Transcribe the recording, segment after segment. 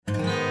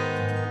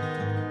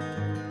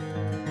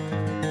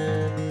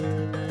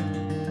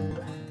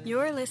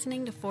You're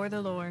listening to For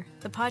the Lore,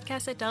 the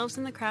podcast that delves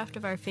in the craft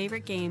of our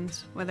favorite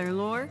games, whether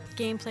lore,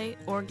 gameplay,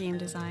 or game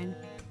design.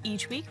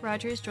 Each week,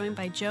 Roger is joined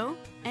by Joe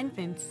and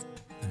Vince.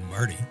 And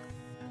Marty.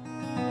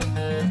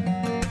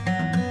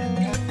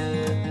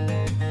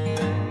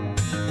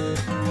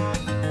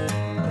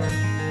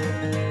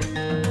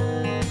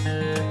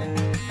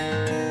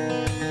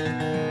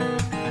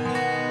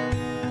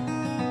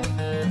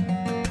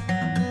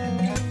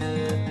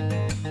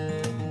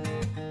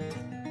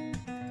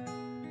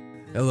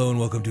 Hello and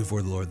welcome to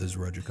For the Lore. This is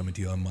Roger coming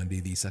to you on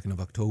Monday, the 2nd of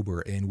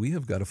October, and we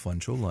have got a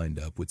fun show lined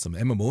up with some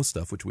MMO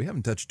stuff, which we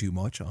haven't touched too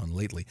much on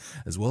lately,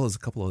 as well as a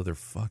couple other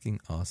fucking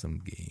awesome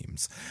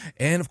games.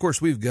 And of course,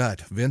 we've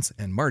got Vince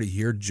and Marty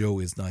here. Joe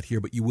is not here,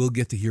 but you will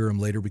get to hear him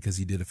later because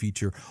he did a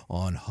feature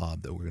on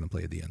Hob that we're going to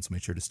play at the end, so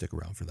make sure to stick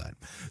around for that.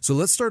 So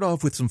let's start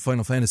off with some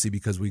Final Fantasy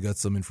because we got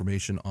some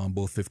information on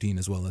both 15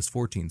 as well as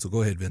 14. So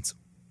go ahead, Vince.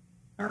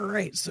 All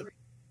right, so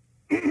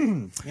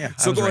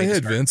so go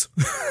ahead, Vince.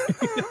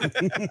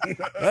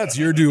 That's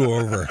your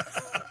do-over.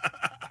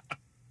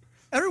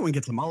 Everyone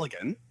gets a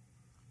mulligan.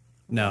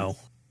 No,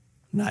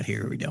 not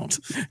here. We don't.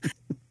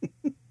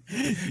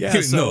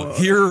 No,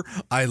 here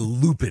I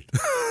loop it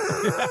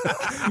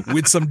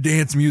with some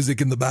dance music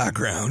in the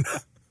background.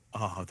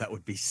 Oh, that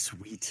would be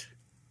sweet.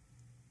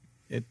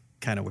 It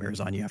kind of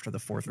wears on you after the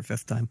fourth or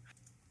fifth time.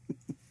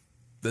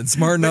 Then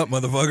smarten up,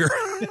 motherfucker.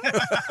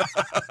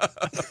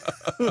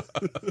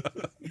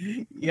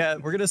 Yeah,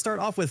 we're going to start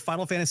off with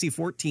Final Fantasy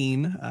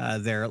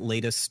XIV. Their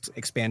latest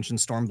expansion,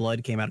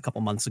 Stormblood, came out a couple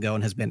months ago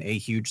and has been a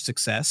huge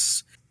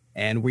success.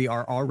 And we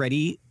are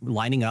already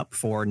lining up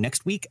for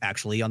next week,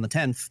 actually, on the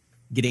 10th,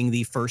 getting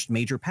the first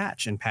major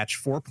patch in patch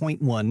 4.1,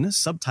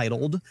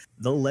 subtitled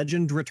The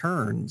Legend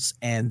Returns.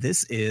 And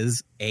this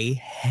is a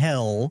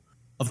hell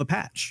of a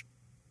patch.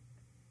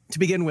 To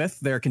begin with,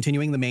 they're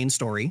continuing the main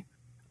story.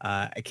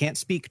 I can't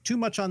speak too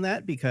much on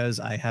that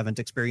because I haven't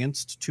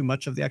experienced too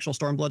much of the actual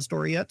Stormblood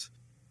story yet.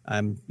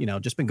 I'm,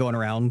 just been going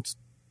around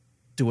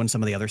doing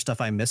some of the other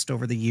stuff I missed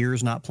over the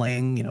years, not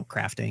playing,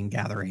 crafting,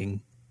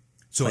 gathering.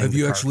 So have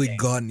you actually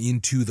gotten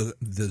into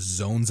the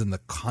zones and the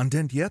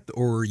content yet,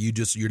 or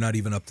you're not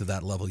even up to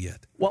that level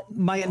yet? Well,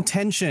 my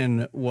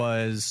intention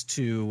was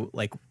to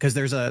because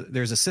there's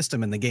a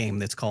system in the game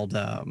that's called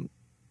the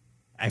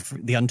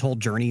Untold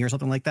Journey or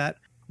something like that,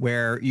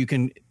 where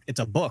it's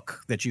a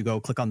book that you go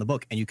click on the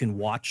book and you can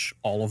watch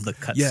all of the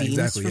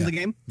cutscenes from the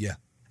game. Yeah.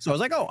 So I was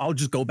like, I'll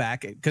just go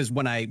back, because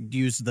when I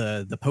used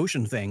the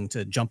potion thing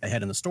to jump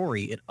ahead in the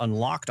story, it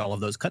unlocked all of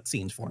those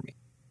cutscenes for me.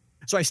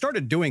 So I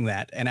started doing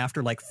that, and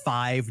after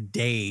 5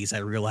 days, I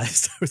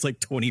realized I was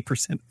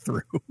 20%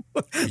 through.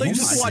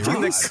 Just watching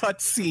the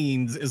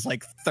cutscenes is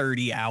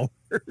 30 hours.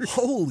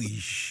 Holy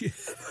shit!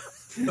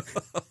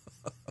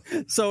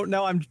 So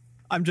now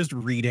I'm just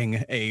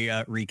reading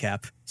a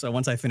recap. So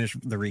once I finish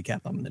the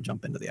recap, I'm going to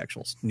jump into the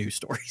actual new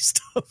story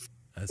stuff.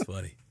 That's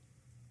funny.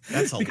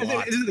 That's a because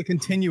lot. It is a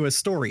continuous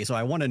story, so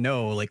I want to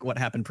know what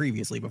happened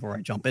previously before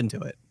I jump into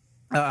it.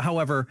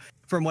 However,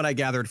 from what I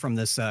gathered from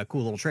this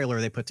cool little trailer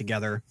they put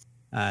together,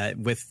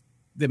 with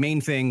the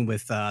main thing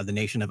with the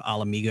nation of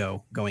Ala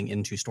Mhigo going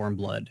into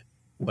Stormblood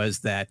was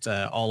that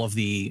all of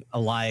the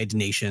allied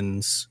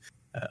nations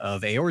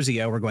of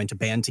Eorzea were going to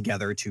band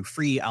together to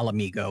free Ala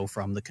Mhigo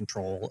from the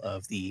control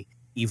of the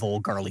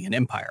evil Garlean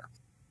Empire.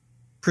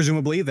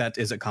 Presumably that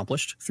is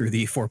accomplished through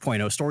the 4.0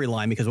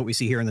 storyline, because what we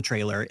see here in the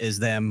trailer is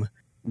them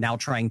now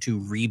trying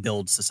to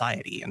rebuild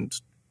society and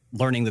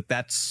learning that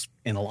that's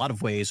in a lot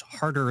of ways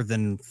harder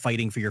than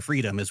fighting for your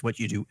freedom is what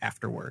you do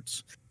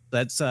afterwards.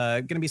 That's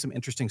going to be some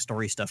interesting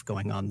story stuff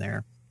going on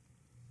there.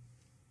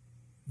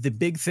 The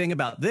big thing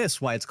about this,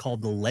 why it's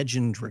called The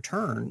Legend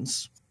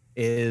Returns,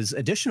 is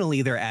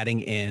additionally they're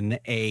adding in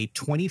a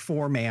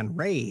 24-man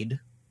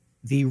raid,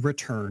 The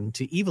Return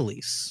to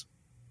Ivalice.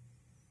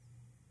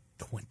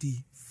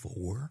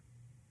 24?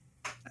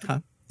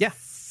 Yeah.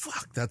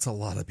 Fuck, that's a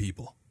lot of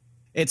people.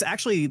 It's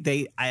actually,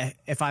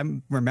 if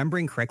I'm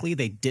remembering correctly,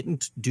 they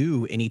didn't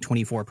do any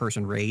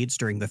 24-person raids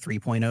during the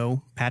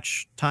 3.0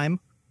 patch time.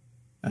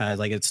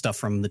 It's stuff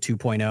from the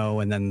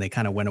 2.0, and then they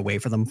kind of went away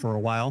from them for a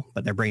while,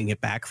 but they're bringing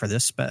it back for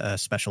this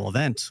special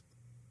event.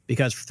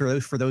 Because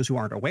for those who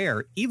aren't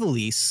aware,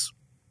 Ivalice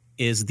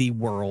is the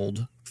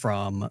world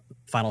from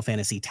Final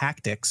Fantasy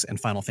Tactics and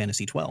Final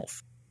Fantasy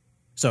 12.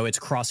 So it's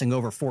crossing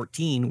over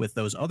 14 with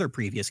those other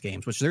previous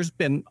games, which there's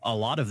been a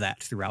lot of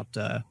that throughout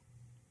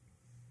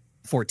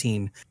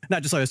 14.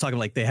 Not just I was talking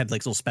they had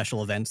little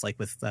special events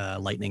with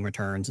lightning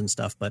returns and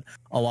stuff, but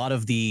a lot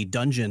of the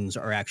dungeons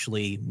are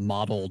actually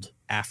modeled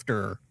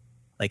after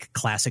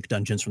classic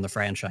dungeons from the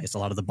franchise. A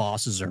lot of the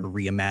bosses are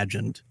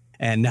reimagined.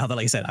 And now that,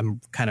 like I said,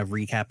 I'm kind of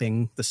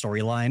recapping the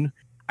storyline,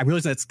 I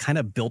realize that's kind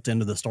of built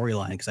into the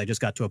storyline, because I just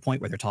got to a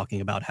point where they're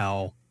talking about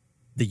how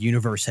the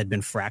universe had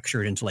been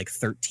fractured into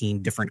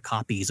 13 different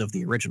copies of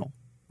the original,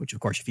 which of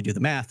course, if you do the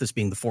math, this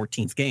being the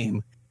 14th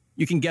game,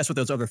 you can guess what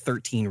those other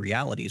 13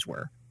 realities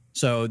were.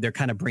 So they're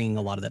kind of bringing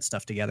a lot of that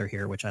stuff together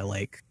here, which I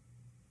like.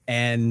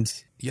 And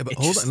yeah, but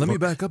hold on, let me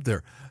back up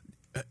there.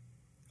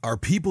 Are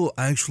people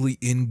actually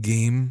in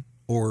game,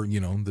 or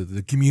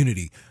the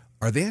community,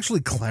 Are they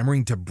actually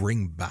clamoring to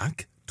bring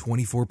back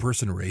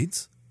 24-person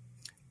raids?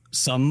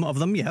 Some of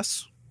them,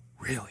 yes.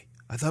 Really?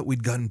 I thought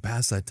we'd gotten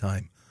past that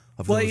time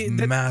of Well,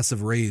 those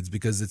massive raids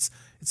because it's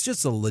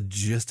just a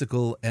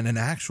logistical and an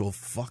actual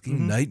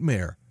fucking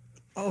nightmare.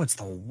 Oh, it's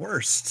the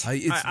worst.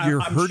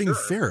 You're I'm hurting sure.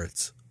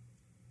 ferrets.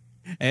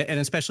 And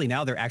especially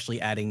now they're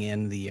actually adding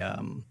in the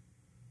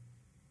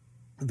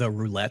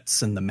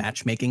roulettes and the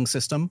matchmaking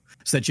system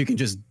so that you can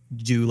just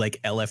do like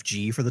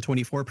LFG for the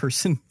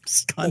 24-person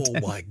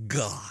content. Oh my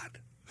God.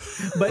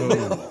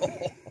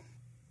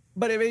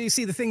 But I mean, you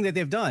see, the thing that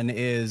they've done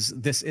is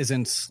this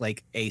isn't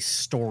like a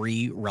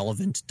story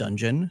relevant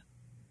dungeon.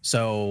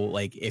 So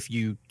like if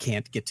you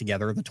can't get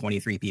together the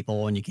 23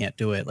 people and you can't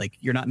do it, like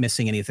you're not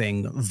missing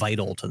anything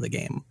vital to the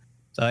game.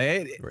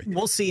 So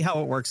we'll see how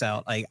it works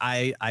out. Like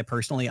I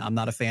personally, I'm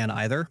not a fan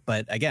either.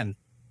 But again,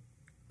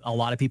 a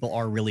lot of people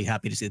are really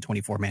happy to see the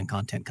 24-man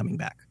content coming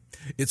back.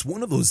 It's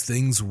one of those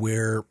things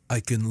where I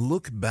can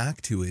look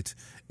back to it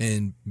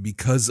and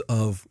because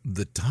of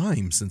the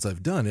time since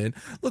I've done it,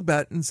 look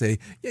back and say,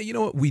 yeah, you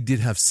know what? We did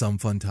have some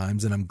fun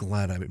times and I'm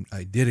glad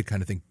I did it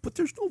kind of thing. But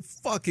there's no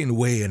fucking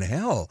way in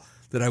hell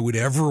that I would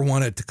ever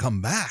want it to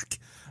come back.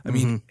 I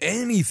mean,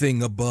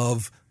 anything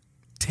above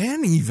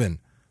 10 even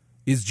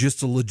is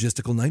just a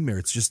logistical nightmare.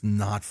 It's just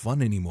not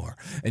fun anymore.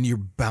 And you're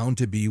bound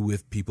to be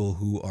with people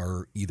who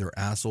are either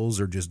assholes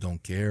or just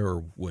don't care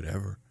or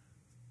whatever.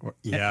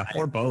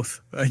 Or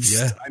both. I'm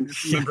just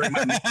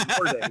remembering my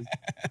core days.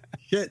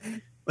 Shit.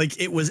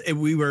 Like it was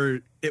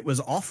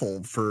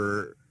awful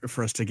for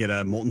us to get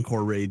a Molten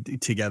Core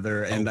raid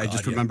together. And I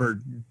just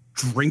remember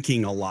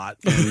drinking a lot.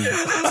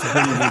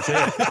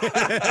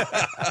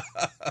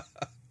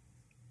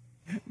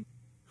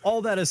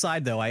 All that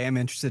aside, though, I am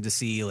interested to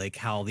see like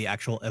how the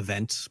actual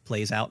event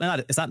plays out.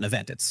 It's not an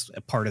event; it's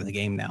a part of the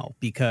game now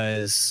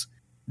because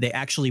they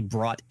actually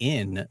brought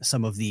in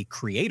some of the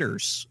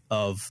creators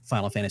of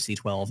Final Fantasy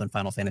XII and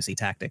Final Fantasy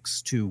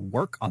Tactics to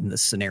work on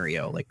this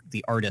scenario, like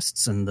the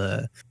artists and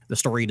the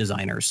story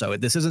designers. So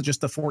this isn't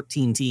just the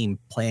 14 team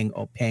paying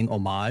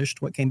homage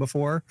to what came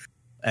before.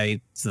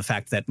 It's the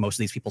fact that most of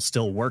these people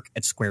still work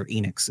at Square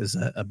Enix is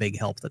a big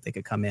help that they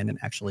could come in and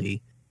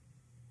actually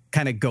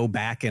kind of go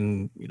back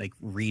and like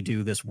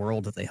redo this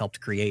world that they helped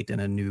create in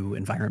a new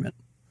environment.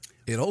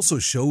 It also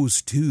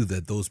shows too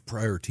that those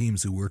prior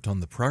teams who worked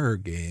on the prior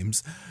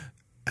games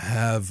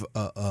have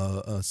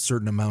a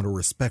certain amount of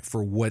respect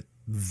for what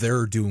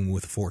they're doing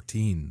with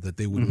 14, that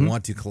they would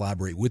want to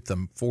collaborate with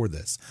them for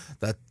this.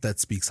 That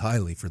speaks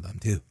highly for them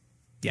too.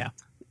 Yeah.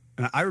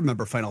 And I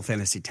remember Final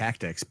Fantasy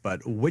Tactics,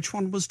 but which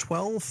one was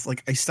 12?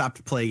 Like I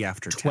stopped playing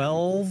after 10.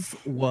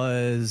 12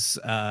 was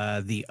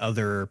the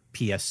other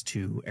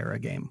PS2 era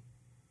game.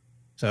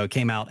 So it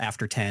came out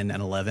after 10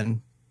 and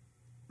 11,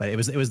 but it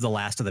was the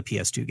last of the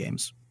PS2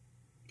 games.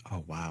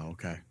 Oh, wow.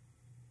 Okay.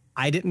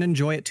 I didn't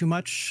enjoy it too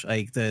much.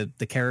 Like the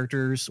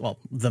characters, well,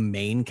 the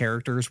main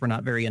characters were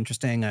not very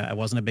interesting. I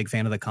wasn't a big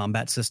fan of the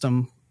combat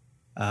system,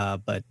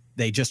 but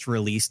they just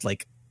released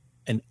like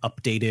an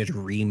updated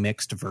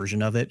remixed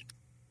version of it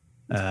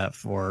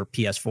for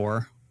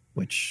PS4,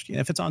 which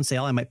if it's on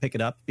sale, I might pick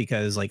it up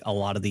because like a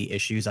lot of the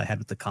issues I had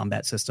with the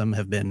combat system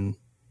have been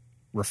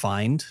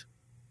refined.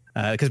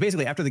 Because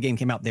basically after the game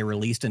came out, they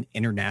released an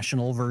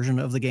international version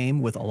of the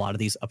game with a lot of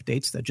these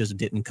updates that just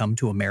didn't come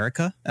to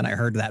America. And I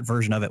heard that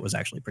version of it was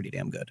actually pretty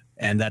damn good.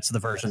 And that's the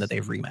version that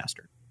they've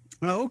remastered.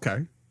 Oh,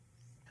 okay.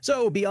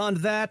 So beyond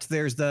that,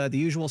 there's the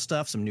usual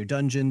stuff, some new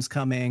dungeons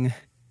coming.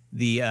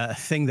 The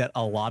thing that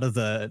a lot of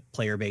the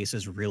player base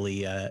is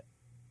really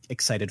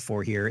excited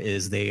for here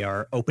is they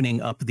are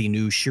opening up the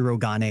new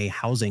Shirogane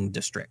housing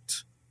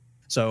district.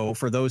 So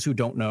for those who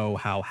don't know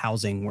how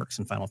housing works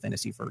in Final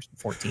Fantasy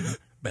 14.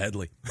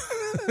 Badly.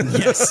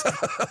 Yes.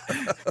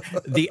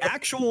 The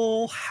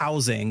actual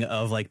housing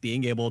of like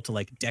being able to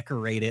like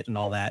decorate it and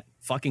all that,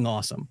 fucking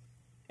awesome.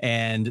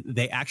 And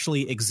they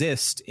actually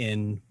exist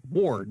in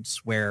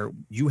wards where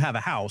you have a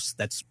house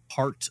that's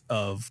part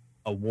of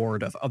a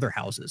ward of other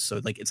houses.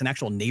 So like it's an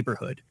actual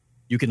neighborhood.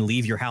 You can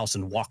leave your house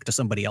and walk to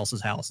somebody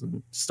else's house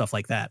and stuff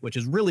like that, which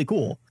is really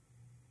cool.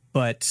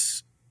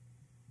 But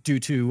due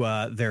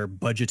to their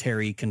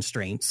budgetary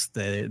constraints,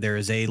 there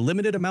is a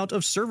limited amount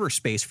of server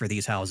space for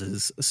these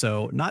houses.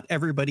 So not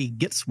everybody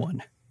gets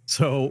one.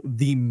 So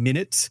the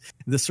minute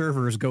the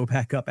servers go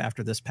back up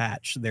after this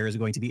patch, there is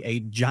going to be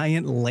a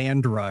giant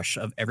land rush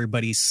of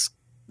everybody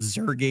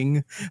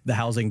zerging the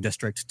housing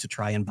district to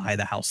try and buy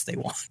the house they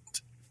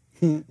want.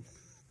 And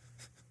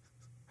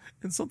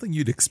something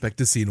you'd expect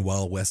to see in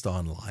Wild West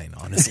Online,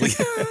 honestly.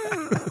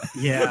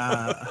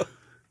 Yeah.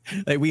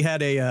 Like we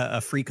had a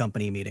free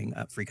company meeting,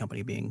 free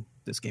company being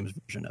this game's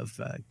version of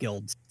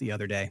guilds the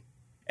other day.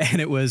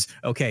 And it was,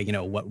 okay, you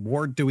know, what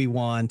ward do we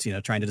want? You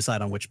know, trying to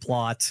decide on which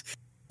plot,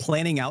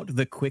 planning out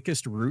the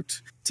quickest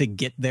route to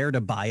get there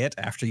to buy it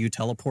after you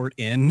teleport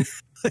in.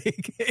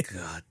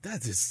 God,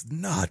 that is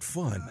not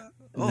fun.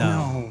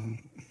 No.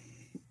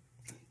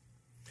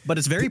 But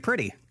it's very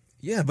pretty.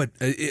 Yeah, but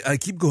I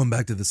keep going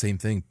back to the same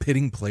thing.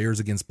 Pitting players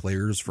against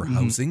players for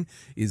housing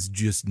is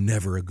just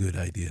never a good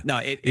idea. No,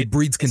 it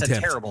breeds contempt. It's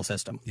a terrible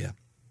system. Yeah.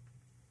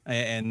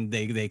 and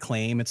they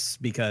claim it's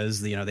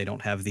because they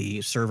don't have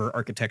the server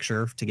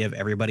architecture to give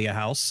everybody a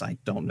house. I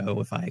don't know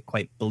if I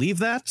quite believe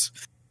that,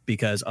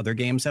 because other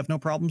games have no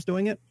problems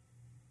doing it.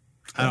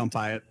 I don't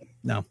buy it.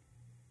 No.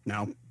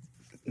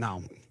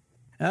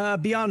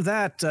 Beyond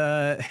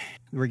that,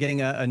 we're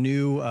getting a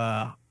new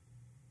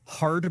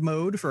hard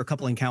mode for a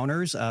couple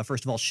encounters.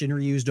 First of all,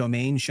 Shinryu's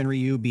domain,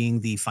 Shinryu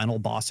being the final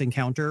boss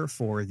encounter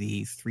for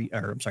the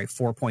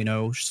 4.0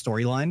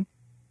 storyline.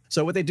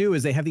 So what they do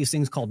is they have these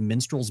things called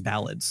minstrel's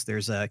ballads.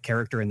 There's a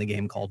character in the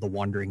game called the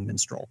Wandering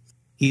Minstrel.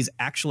 He's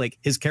actually,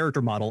 his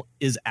character model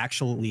is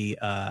actually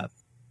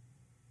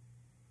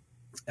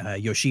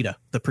Yoshida,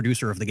 the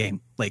producer of the game.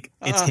 Like,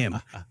 it's him.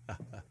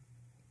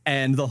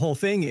 And the whole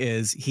thing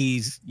is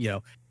he's,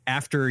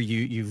 after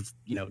you've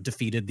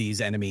defeated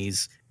these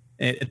enemies,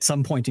 at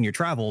some point in your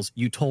travels,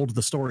 you told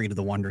the story to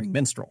the Wandering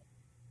Minstrel.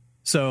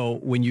 So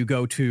when you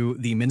go to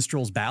the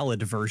Minstrel's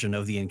Ballad version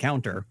of the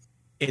encounter,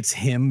 it's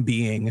him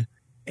being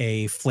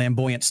a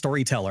flamboyant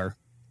storyteller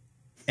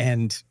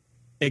and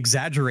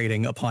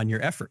exaggerating upon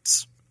your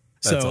efforts.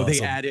 That's so awesome.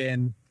 They add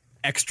in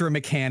extra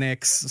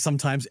mechanics.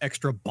 Sometimes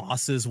extra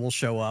bosses will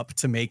show up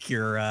to make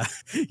your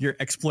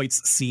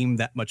exploits seem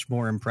that much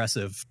more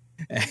impressive.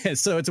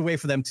 So it's a way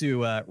for them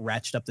to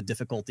ratchet up the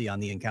difficulty on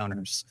the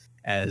encounters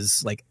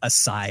as like a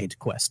side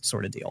quest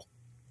sort of deal.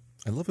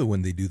 I love it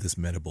when they do this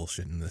meta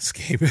bullshit in this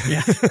game.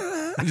 Yeah.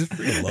 I just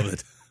freaking love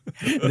it.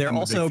 They're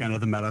also a big fan of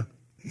the meta.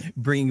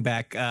 Bringing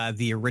back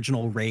the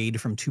original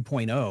raid from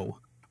 2.0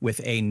 with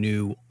a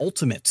new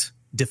ultimate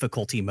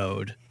difficulty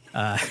mode.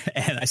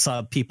 And I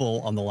saw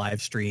people on the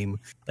live stream,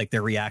 like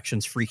their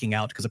reactions freaking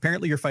out because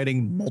apparently you're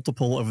fighting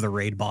multiple of the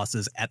raid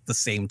bosses at the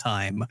same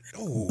time.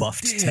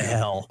 Buffed to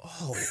hell.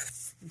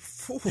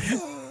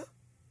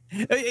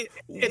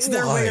 It's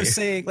their way of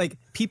saying, like,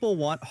 people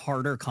want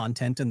harder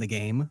content in the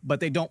game, but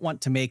they don't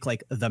want to make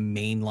like the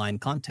mainline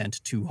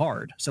content too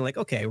hard. So like,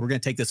 okay, we're going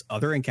to take this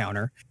other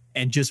encounter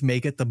and just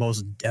make it the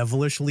most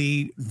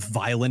devilishly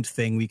violent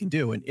thing we can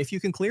do. And if you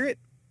can clear it,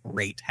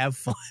 great, have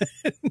fun.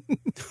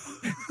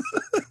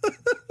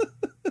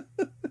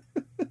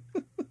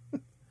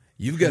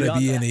 You've got to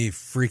be in a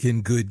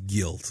freaking good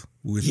guild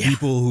with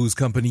people whose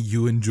company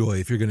you enjoy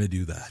if you're going to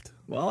do that.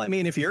 Well, I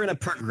mean, if you're in a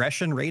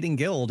progression rating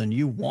guild and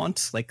you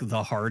want like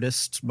the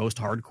hardest, most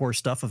hardcore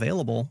stuff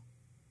available,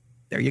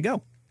 there you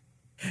go.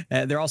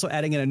 They're also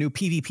adding in a new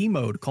PvP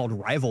mode called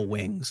Rival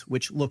Wings,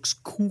 which looks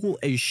cool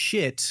as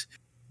shit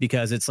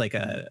because it's like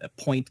a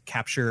point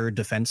capture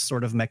defense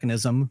sort of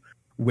mechanism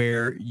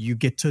where you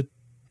get to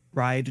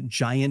ride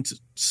giant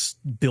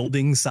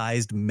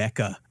building-sized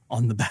mecha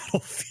on the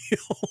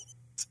battlefield.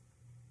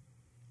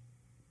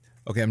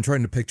 Okay, I'm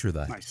trying to picture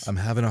that. Nice. I'm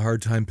having a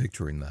hard time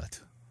picturing that.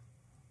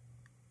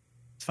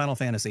 It's Final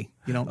Fantasy.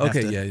 You don't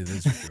Okay, have to. yeah,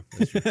 that's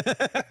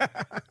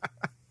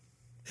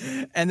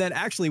true. And then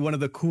actually one of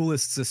the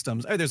coolest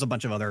systems, there's a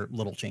bunch of other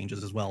little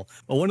changes as well,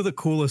 but one of the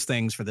coolest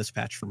things for this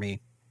patch for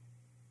me,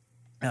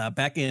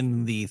 back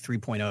in the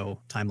 3.0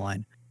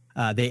 timeline,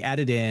 they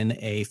added in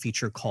a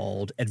feature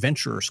called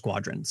Adventurer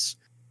Squadrons.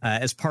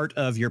 As part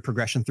of your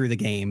progression through the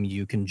game,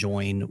 you can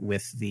join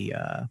with the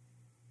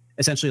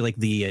essentially like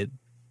the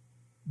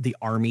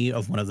army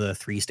of one of the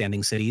 3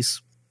 standing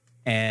cities.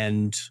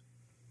 And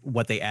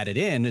what they added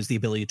in is the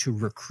ability to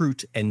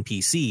recruit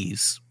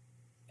NPCs.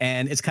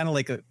 And it's kind of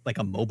like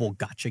a mobile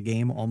gacha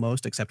game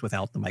almost, except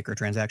without the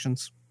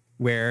microtransactions,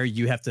 where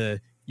you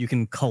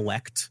can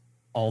collect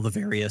all the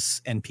various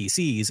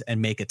NPCs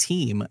and make a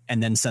team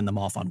and then send them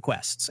off on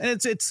quests.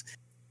 And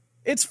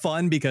it's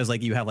fun because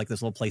like you have like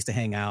this little place to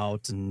hang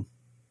out, and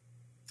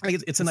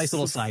like it's a nice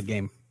little side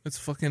game. It's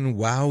fucking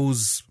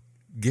WoW's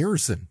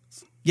Garrison.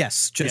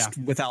 Yes, just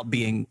without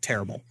being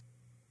terrible.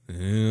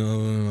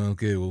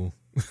 Okay, well,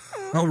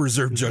 I'll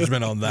reserve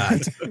judgment on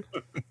that.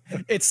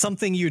 It's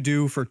something you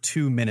do for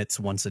 2 minutes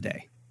once a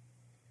day.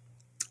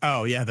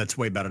 Oh, yeah, that's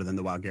way better than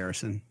the WoW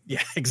Garrison.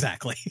 Yeah,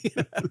 exactly.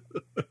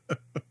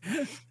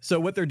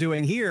 So what they're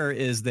doing here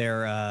is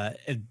they're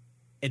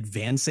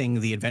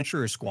advancing the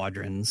adventurer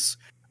squadrons,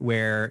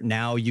 where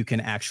now you can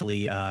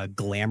actually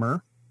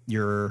glamour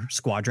your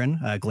squadron,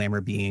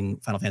 glamour being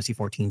Final Fantasy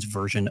XIV's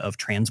version of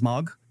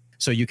transmog.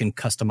 So you can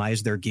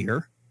customize their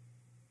gear,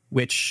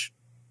 which,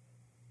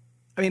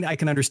 I mean, I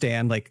can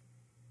understand, like,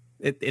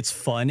 it's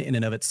fun in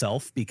and of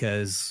itself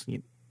because,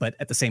 but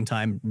at the same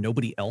time,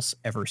 nobody else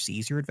ever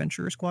sees your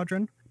adventurer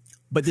squadron.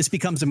 But this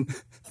becomes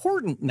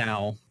important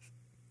now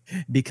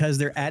because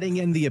they're adding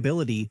in the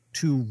ability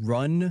to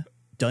run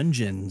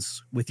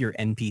dungeons with your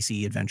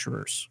NPC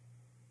adventurers.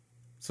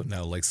 So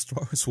now, like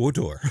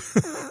SWTOR.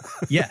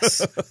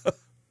 Yes.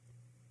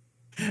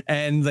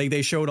 And like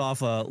they showed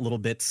off little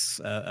bits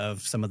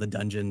of some of the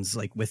dungeons,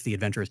 like with the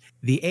adventurers.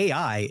 The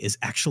AI is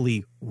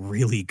actually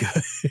really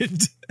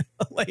good.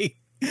 Like,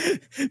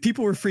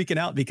 people were freaking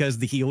out because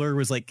the healer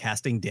was like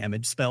casting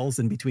damage spells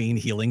in between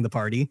healing the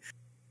party,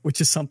 which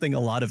is something a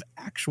lot of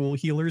actual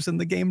healers in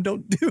the game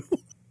don't do.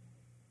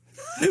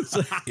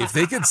 So, if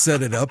they could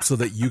set it up so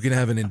that you can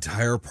have an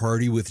entire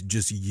party with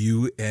just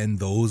you and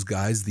those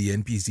guys, the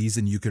NPCs,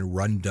 and you can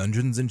run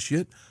dungeons and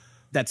shit,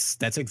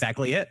 That's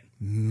exactly it.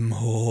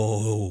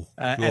 Oh,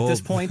 at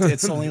this point,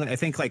 it's only I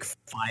think like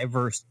 5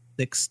 or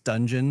 6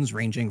 dungeons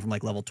ranging from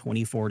like level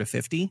 24 to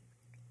 50.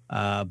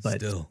 But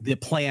still, the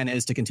plan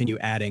is to continue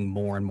adding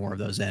more and more of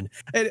those in.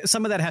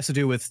 Some of that has to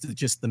do with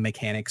just the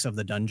mechanics of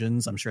the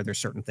dungeons. I'm sure there's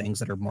certain things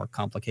that are more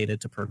complicated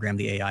to program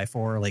the AI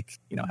for, like,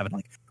 you know, having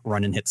like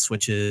run and hit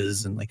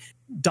switches, and like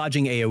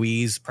dodging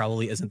AoEs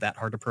probably isn't that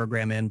hard to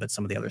program in, but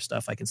some of the other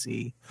stuff I can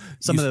see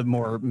some of the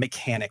more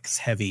mechanics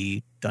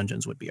heavy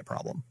dungeons would be a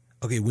problem.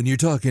 Okay, when you're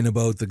talking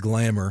about the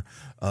glamour,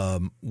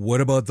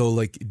 what about though,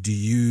 like, do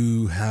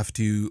you have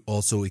to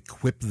also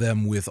equip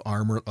them with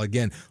armor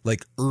again,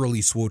 like early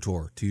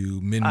SWTOR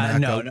to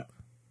min-max out? No.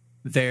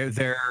 Their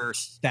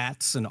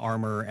stats and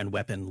armor and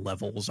weapon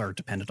levels are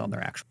dependent on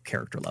their actual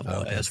character level.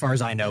 Okay. As far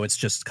as I know, it's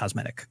just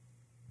cosmetic.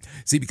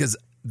 See, because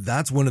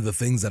that's one of the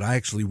things that I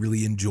actually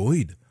really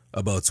enjoyed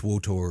about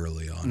SWTOR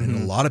early on, and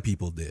a lot of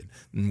people did,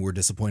 and were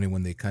disappointed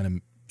when they kind of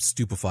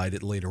stupefied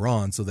it later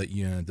on, so that,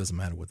 you know, it doesn't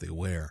matter what they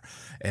wear.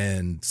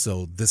 And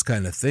so this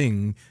kind of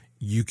thing,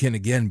 you can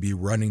again be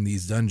running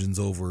these dungeons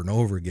over and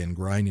over again,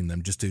 grinding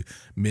them just to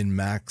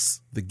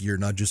min-max the gear,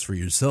 not just for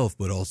yourself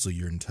but also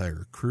your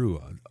entire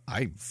crew.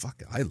 I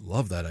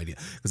love that idea,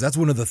 because that's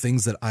one of the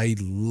things that I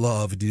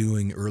love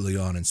doing early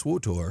on in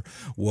SWTOR,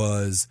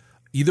 was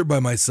either by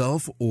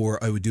myself or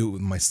I would do it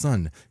with my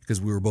son, because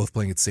we were both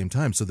playing at the same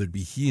time. So there'd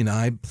be he and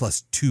I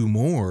plus 2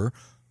 more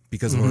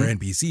because of our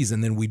NPCs,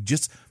 and then we'd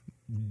just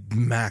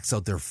max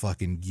out their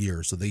fucking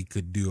gear so they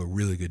could do a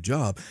really good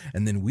job,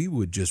 and then we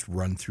would just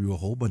run through a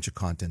whole bunch of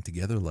content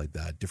together like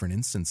that, different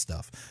instance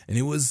stuff, and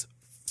it was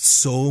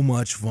so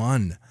much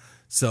fun.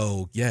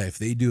 So yeah, if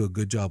they do a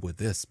good job with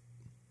this,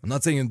 I'm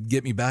not saying it'd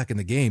get me back in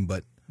the game,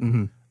 but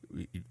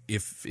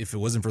if it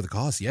wasn't for the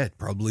cost, yeah, it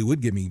probably would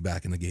get me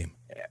back in the game.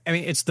 I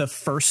mean, it's the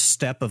first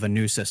step of a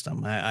new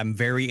system. I'm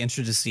very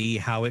interested to see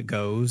how it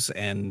goes,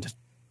 and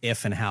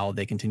if and how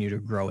they continue to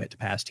grow it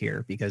past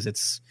here, because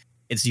it's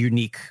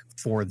unique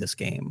for this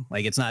game.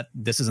 Like,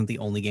 this isn't the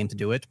only game to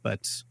do it,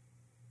 but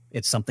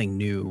it's something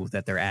new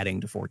that they're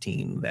adding to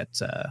 14 that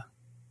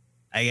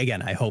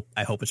I hope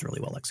it's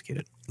really well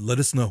executed. Let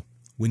us know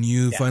when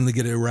you finally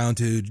get around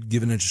to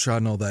giving it a shot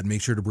and all that.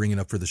 Make sure to bring it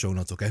up for the show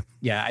notes, okay?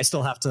 Yeah, I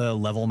still have to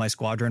level my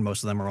squadron.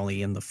 Most of them are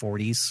only in the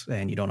 40s,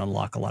 and you don't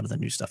unlock a lot of the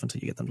new stuff until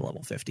you get them to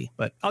level 50,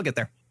 but I'll get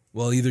there.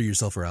 Well, either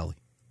yourself or Allie.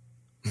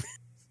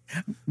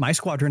 My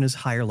squadron is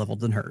higher leveled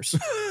than hers.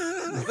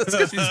 That's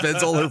because she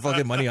spends all her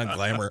fucking money on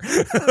glamour.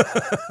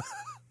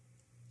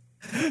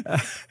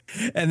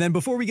 And then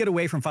before we get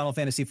away from Final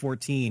Fantasy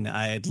XIV,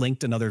 I had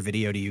linked another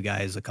video to you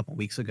guys a couple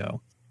weeks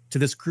ago to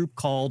this group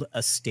called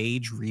A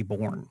Stage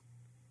Reborn.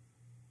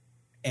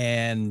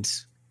 And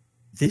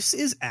this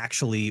is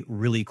actually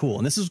really cool.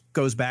 And this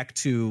goes back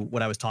to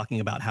what I was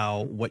talking about,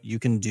 what you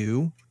can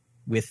do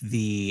with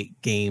the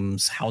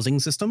game's housing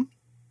system,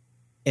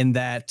 in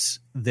that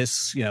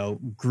this,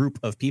 group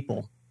of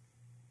people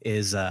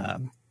is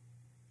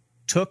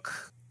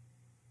took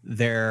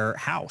their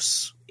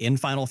house in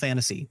Final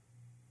Fantasy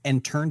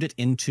and turned it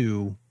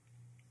into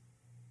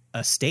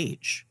a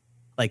stage.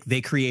 Like,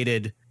 they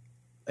created,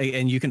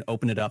 and you can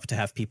open it up to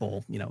have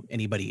people,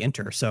 anybody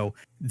enter. So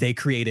they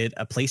created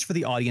a place for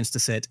the audience to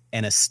sit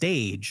and a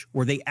stage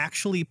where they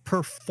actually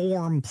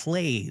perform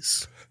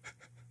plays.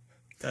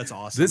 That's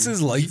awesome. This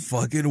is like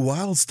fucking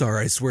WildStar,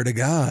 I swear to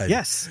God.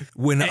 Yes.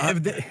 When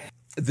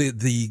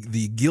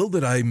the guild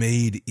that I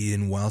made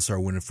in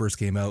WildStar when it first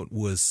came out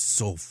was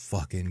so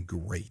fucking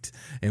great.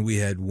 And we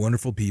had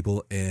wonderful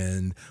people,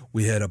 and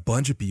we had a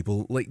bunch of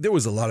people. Like, there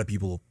was a lot of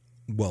people,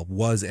 well,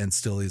 was and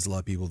still is a lot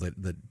of people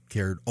that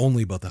cared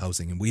only about the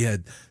housing. And we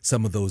had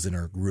some of those in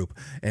our group.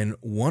 And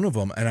one of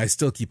them, and I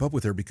still keep up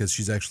with her because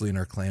she's actually in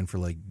our clan for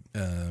like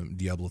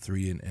Diablo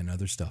 3 and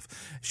other stuff.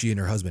 She and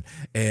her husband.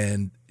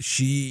 And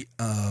she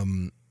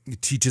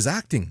teaches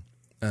acting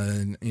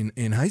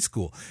in high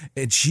school.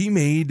 And she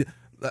made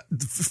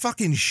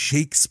fucking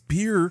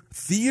Shakespeare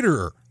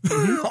theater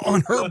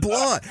on her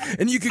plot,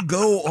 and you could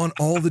go on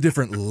all the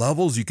different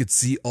levels. You could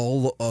see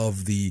all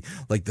of the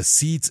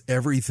seats,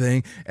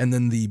 everything, and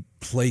then the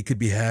play could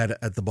be had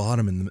at the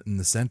bottom in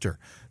the center.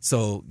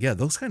 So yeah,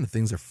 those kind of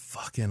things are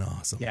fucking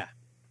awesome. Yeah,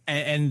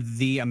 and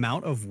the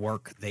amount of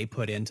work they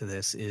put into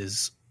this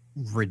is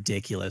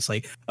ridiculous.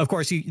 Like, of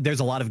course, there's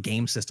a lot of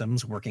game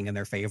systems working in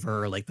their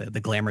favor, like the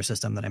glamour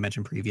system that I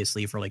mentioned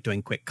previously for like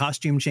doing quick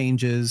costume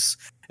changes.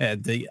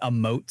 The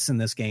emotes in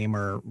this game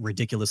are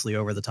ridiculously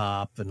over the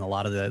top, and a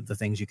lot of the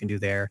things you can do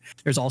there.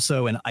 There's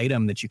also an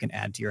item that you can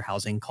add to your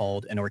housing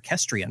called an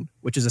orchestrion,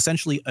 which is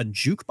essentially a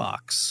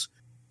jukebox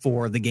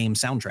for the game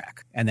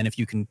soundtrack. And then if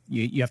you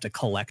have to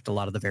collect a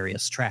lot of the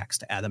various tracks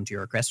to add them to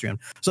your orchestrion.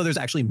 So there's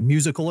actually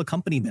musical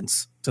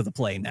accompaniments to the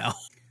play now.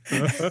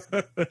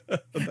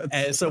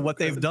 And so what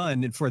they've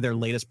done for their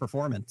latest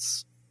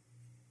performance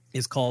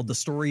is called The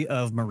Story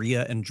of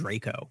Maria and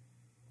Draco.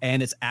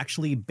 And it's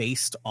actually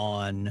based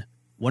on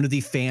one of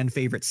the fan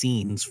favorite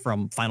scenes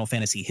from Final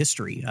Fantasy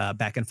history.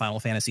 Back in Final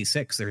Fantasy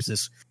VI, there's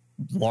this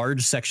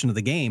large section of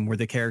the game where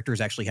the characters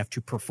actually have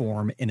to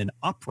perform in an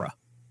opera.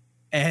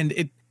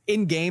 And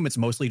in game, it's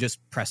mostly just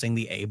pressing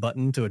the A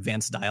button to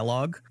advance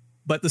dialogue,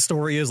 but the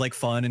story is like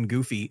fun and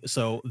goofy.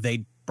 So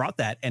they brought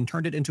that and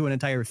turned it into an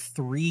entire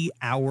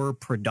 3-hour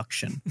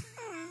production.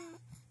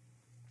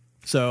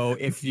 So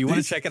if you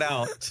want to check it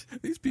out,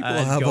 these people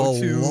have a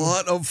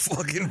lot of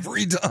fucking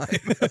free time.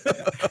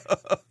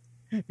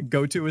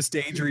 Go to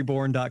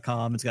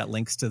astagereborn.com. It's got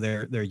links to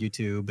their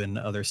YouTube and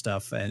other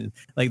stuff. And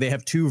like they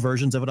have 2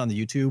 versions of it on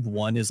the YouTube.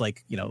 One is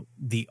like,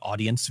 the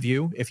audience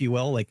view, if you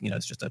will, like,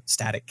 it's just a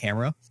static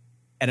camera.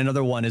 And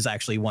another one is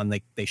actually one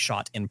they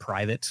shot in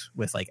private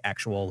with like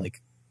actual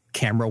like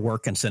camera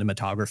work and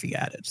cinematography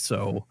added.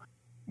 So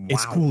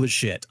It's cool as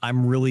shit.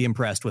 I'm really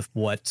impressed with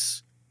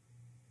what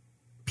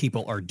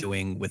people are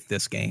doing with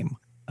this game.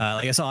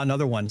 Like I saw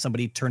another one,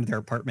 somebody turned their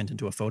apartment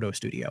into a photo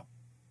studio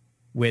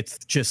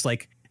with just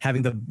like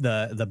having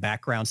the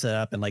background set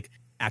up and like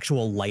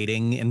actual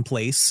lighting in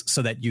place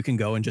so that you can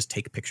go and just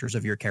take pictures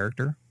of your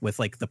character with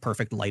like the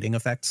perfect lighting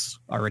effects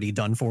already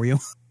done for you.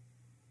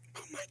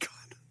 Oh my God.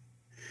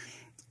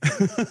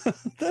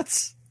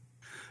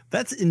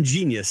 That's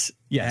ingenious.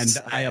 Yes.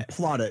 And I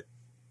applaud it.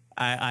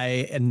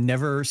 I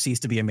never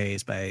cease to be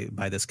amazed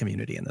by this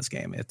community in this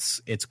game.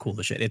 It's cool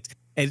as shit.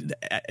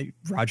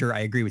 Roger, I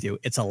agree with you.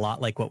 It's a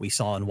lot like what we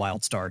saw in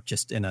WildStar,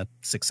 just in a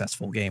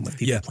successful game with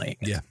people playing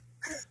it.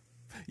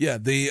 Yeah.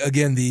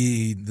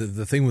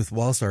 The thing with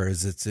WildStar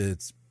is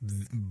it's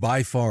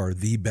by far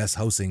the best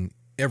housing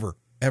ever.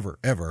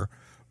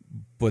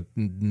 But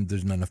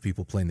there's not enough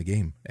people playing the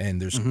game, and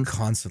there's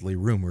constantly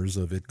rumors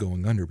of it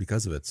going under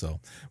because of it.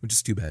 So, which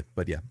is too bad.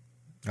 But yeah.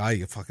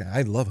 I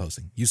love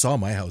housing. You saw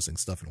my housing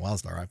stuff in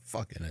WildStar. I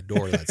fucking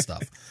adore that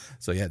stuff.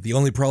 So yeah, the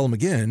only problem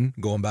again,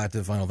 going back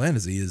to Final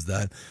Fantasy, is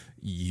that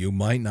you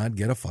might not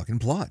get a fucking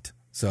plot.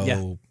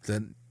 So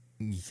then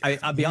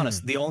I'll be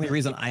honest. The only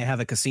reason I have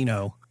a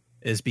casino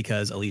is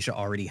because Alicia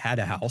already had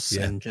a house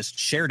and just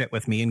shared it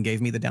with me and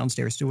gave me the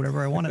downstairs to do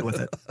whatever I wanted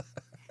with it.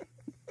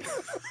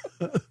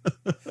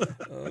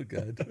 Oh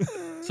God.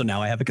 So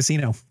now I have a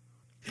casino.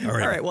 All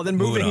right. Well, then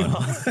moving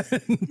on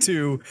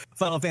to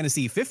Final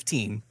Fantasy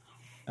 15.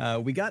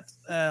 We got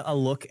a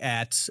look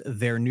at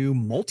their new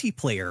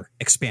multiplayer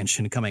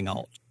expansion coming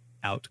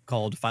out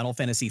called Final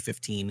Fantasy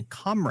 15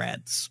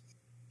 Comrades.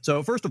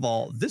 So first of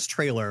all, this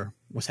trailer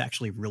was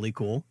actually really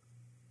cool.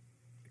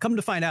 Come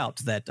to find out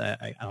that,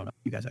 I don't know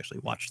if you guys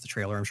actually watched the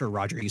trailer. I'm sure,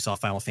 Roger, you saw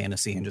Final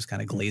Fantasy and just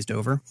kind of glazed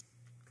over.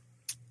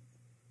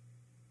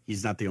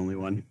 He's not the only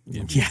one.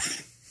 Yeah.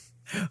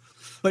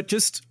 But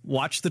just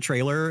watch the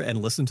trailer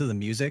and listen to the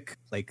music.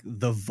 Like,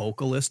 the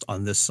vocalist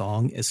on this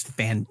song is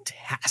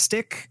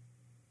fantastic.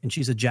 And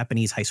she's a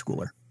Japanese high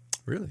schooler.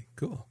 Really?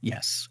 Cool.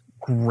 Yes.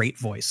 Great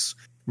voice.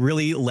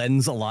 Really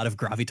lends a lot of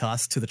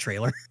gravitas to the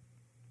trailer.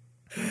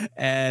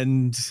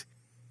 And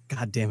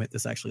God damn it,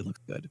 this actually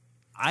looks good.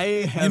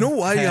 You know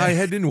why I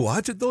didn't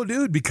watch it though,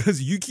 dude?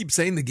 Because you keep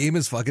saying the game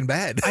is fucking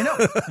bad. I know.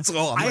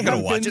 So I'm not going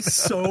to watch it.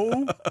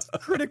 So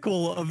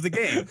critical of the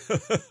game.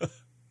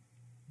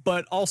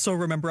 But also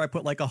remember, I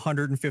put like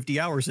 150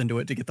 hours into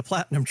it to get the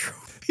platinum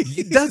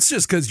trophy. That's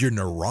just because you're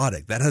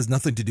neurotic. That has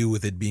nothing to do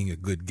with it being a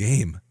good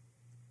game.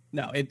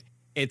 No,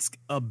 it's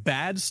a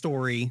bad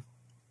story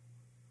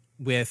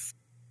with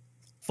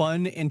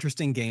fun,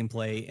 interesting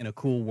gameplay in a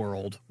cool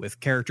world with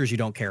characters you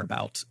don't care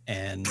about.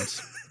 And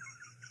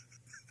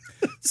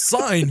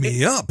sign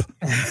me up.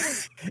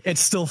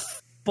 It's still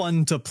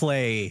fun to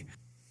play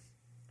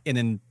in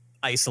an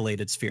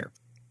isolated sphere.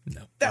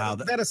 No.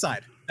 That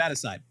aside.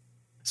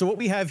 So what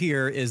we have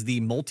here is the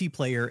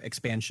multiplayer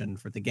expansion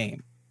for the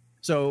game.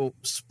 So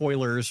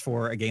spoilers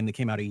for a game that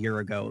came out a year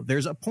ago.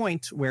 There's a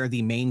point where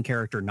the main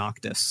character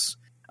Noctis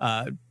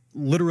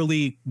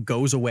literally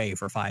goes away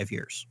for 5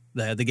 years.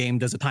 The game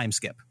does a time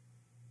skip.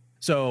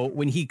 So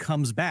when he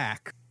comes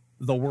back,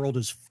 the world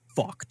is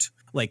fucked.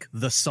 Like,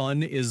 the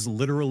sun is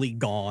literally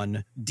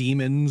gone.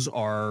 Demons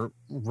are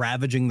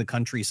ravaging the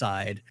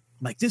countryside.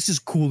 I'm like, this is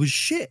cool as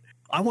shit.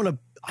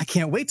 I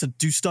can't wait to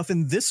do stuff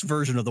in this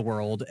version of the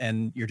world.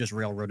 And you're just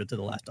railroaded to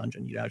the last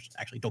dungeon. You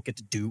actually don't get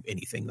to do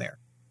anything there.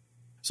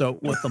 So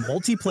what the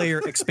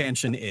multiplayer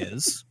expansion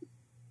is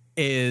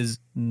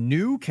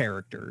new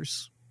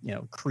characters,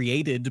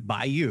 created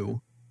by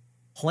you,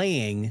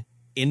 playing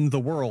in the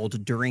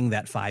world during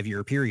that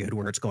 5-year period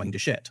where it's going to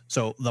shit.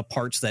 So the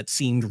parts that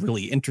seemed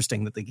really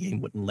interesting that the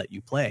game wouldn't let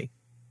you play.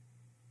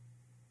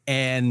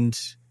 And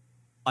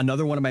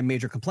another one of my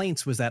major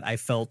complaints was that I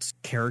felt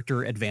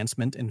character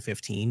advancement in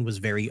 15 was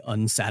very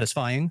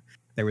unsatisfying.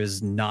 There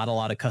was not a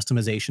lot of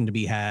customization to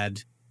be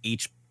had.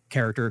 Each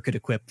character could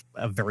equip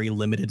a very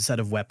limited set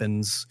of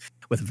weapons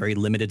with a very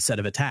limited set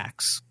of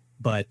attacks.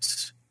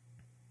 But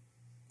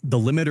the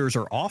limiters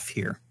are off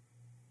here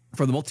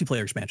for the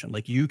multiplayer expansion.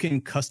 Like, you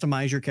can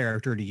customize your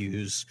character to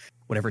use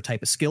whatever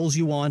type of skills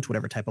you want,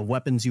 whatever type of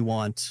weapons you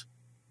want.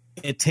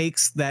 It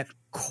takes that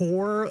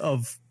core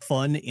of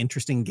fun,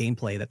 interesting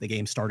gameplay that the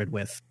game started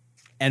with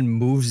and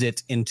moves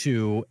it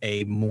into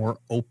a more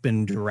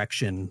open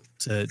direction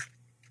to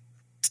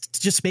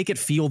just make it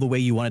feel the way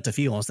you want it to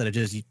feel, instead of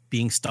just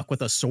being stuck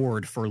with a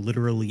sword for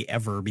literally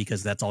ever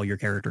because that's all your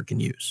character can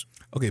use.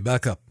 Okay,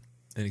 back up.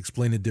 and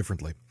explain it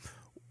differently.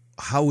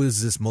 How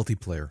is this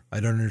multiplayer? I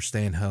don't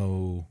understand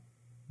how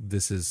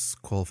this is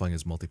qualifying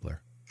as multiplayer.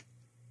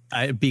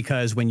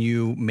 Because when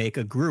you make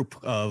a group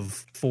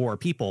of 4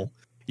 people,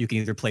 you can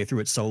either play through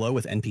it solo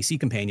with NPC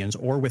companions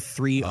or with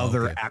 3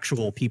 other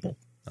actual people.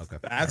 Okay,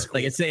 that's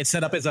like it's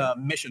set up as a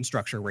mission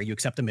structure where you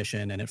accept a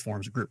mission and it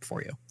forms a group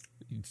for you.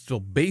 So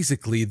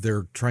basically,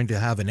 they're trying to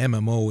have an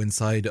MMO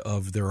inside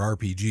of their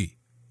RPG,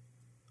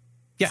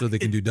 so they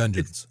can do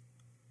dungeons.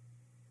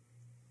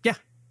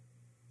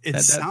 It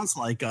sounds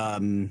like a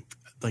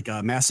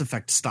Mass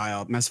Effect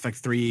style, Mass Effect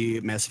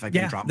 3, Mass Effect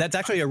Andromeda. That's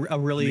actually a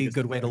really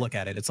good way to look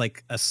at it. It's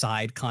like a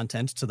side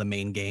content to the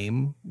main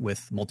game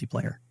with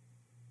multiplayer.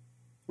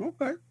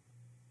 Okay.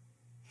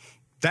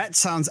 That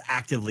sounds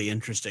actively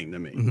interesting to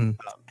me. Mm-hmm.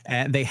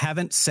 And they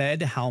haven't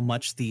said how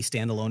much the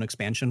standalone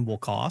expansion will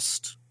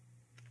cost.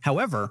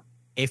 However,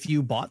 if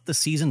you bought the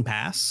season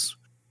pass,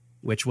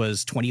 which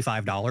was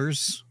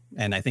 $25,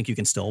 and I think you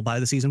can still buy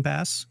the season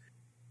pass,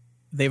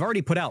 they've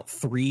already put out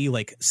 3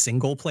 like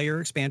single player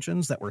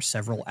expansions that were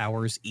several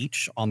hours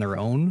each on their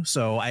own.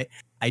 So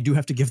I do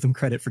have to give them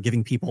credit for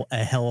giving people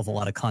a hell of a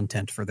lot of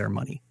content for their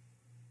money.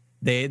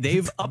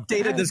 They've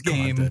updated this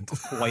game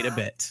quite a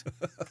bit.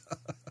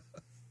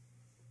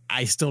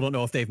 I still don't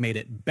know if they've made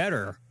it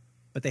better,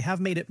 but they have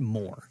made it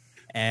more.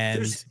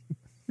 And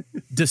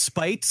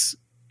despite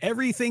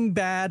everything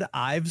bad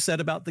I've said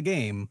about the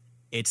game,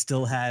 it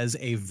still has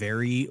a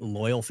very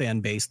loyal fan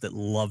base that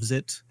loves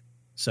it.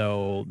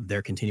 So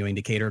they're continuing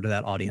to cater to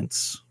that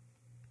audience.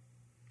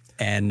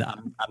 And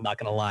I'm not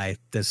going to lie,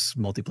 this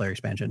multiplayer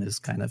expansion is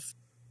kind of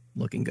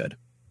looking good.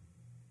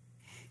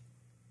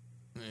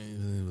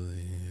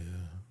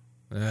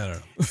 I don't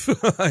know.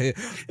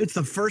 It's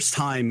the first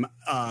time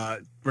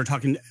we're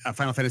talking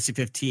Final Fantasy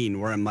 15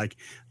 where I'm like,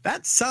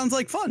 that sounds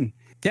like fun.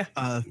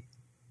 Yeah.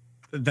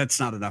 That's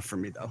not enough for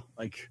me, though.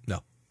 Like,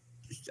 no.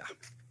 Yeah.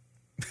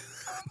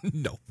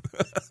 No.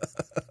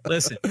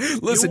 Listen,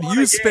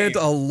 you spent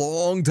a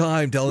long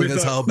time telling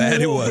us how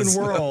bad it was.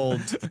 Open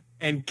world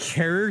and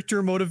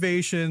character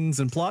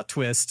motivations and plot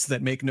twists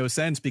that make no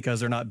sense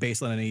because they're not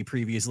based on any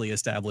previously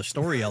established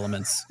story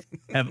elements.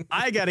 Have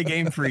I got a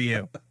game for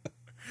you?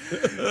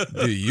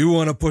 Do you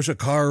want to push a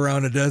car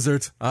around a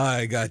desert?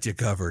 I got you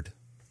covered.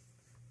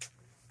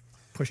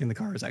 Pushing the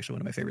car is actually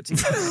one of my favorite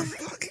scenes.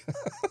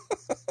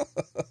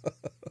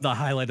 The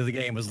highlight of the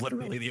game was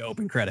literally the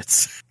open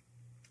credits.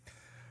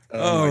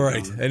 All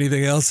right. God.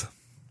 Anything else?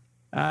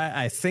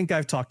 I think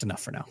I've talked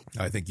enough for now.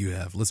 I think you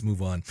have. Let's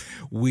move on.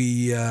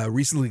 We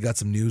recently got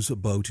some news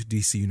about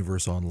DC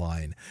Universe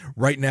Online.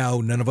 Right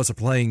now, none of us are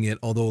playing it,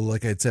 although,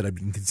 like I had said, I've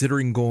been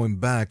considering going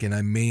back, and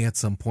I may at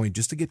some point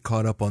just to get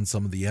caught up on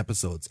some of the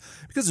episodes,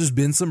 because there's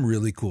been some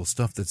really cool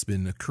stuff that's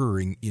been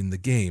occurring in the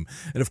game.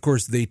 And, of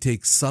course, they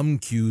take some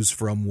cues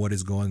from what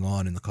is going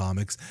on in the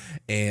comics.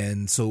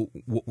 And so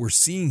what we're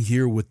seeing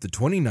here with the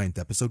 29th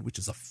episode, which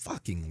is a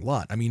fucking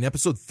lot. I mean,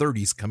 episode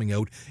 30 is coming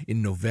out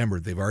in November.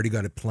 They've already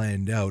got it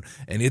planned out,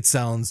 and it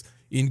sounds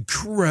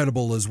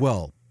incredible as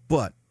well.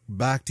 But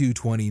back to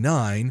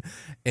 29,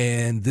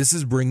 and this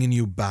is bringing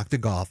you back to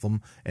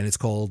Gotham, and it's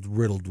called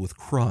Riddled with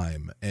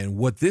Crime. And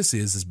what this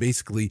is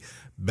basically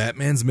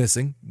Batman's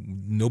missing.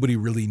 Nobody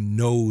really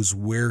knows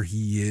where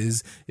he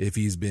is, if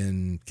he's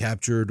been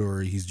captured or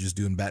he's just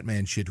doing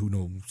Batman shit, who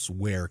knows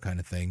where, kind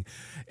of thing.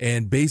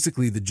 And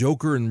basically the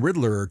Joker and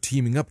Riddler are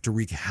teaming up to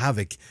wreak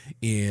havoc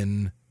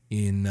in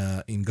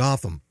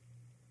Gotham.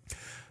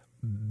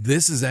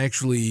 This is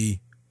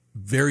actually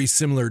very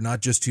similar,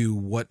 not just to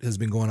what has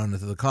been going on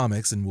into the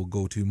comics, and we'll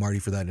go to Marty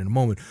for that in a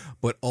moment,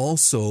 but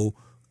also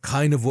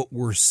kind of what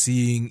we're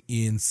seeing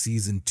in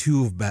season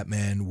 2 of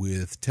Batman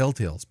with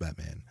Telltale's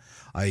Batman.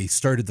 I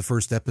started the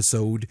first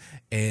episode,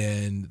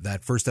 and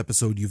that first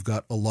episode, you've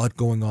got a lot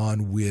going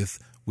on with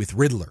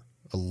Riddler,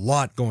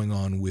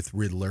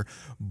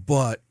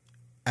 but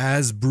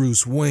as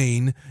Bruce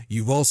Wayne,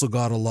 you've also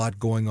got a lot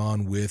going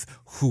on with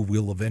who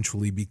will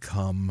eventually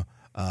become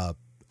a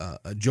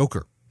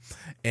Joker.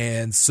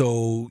 And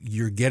so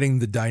you're getting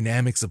the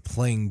dynamics of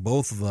playing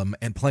both of them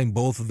and playing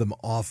both of them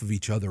off of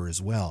each other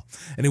as well.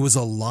 And it was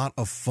a lot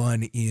of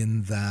fun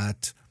in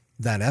that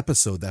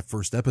episode, that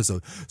first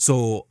episode.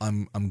 So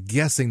I'm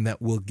guessing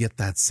that we'll get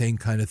that same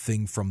kind of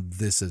thing from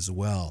this as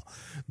well.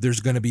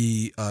 There's going to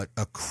be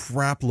a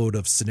crap load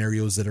of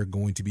scenarios that are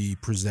going to be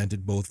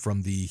presented both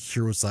from the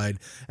hero side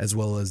as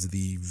well as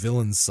the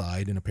villain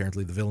side. And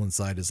apparently the villain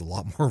side is a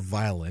lot more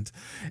violent.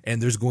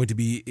 And there's going to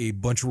be a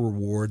bunch of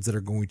rewards that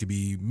are going to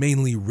be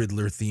mainly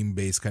Riddler theme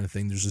based kind of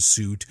thing. There's a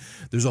suit.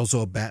 There's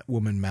also a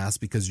Batwoman mask,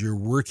 because you're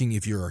working,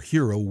 if you're a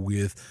hero,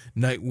 with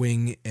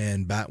Nightwing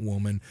and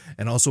Batwoman,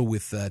 and also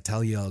with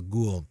Talia al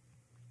Ghul.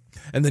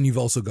 And then you've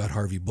also got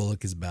Harvey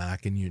Bullock is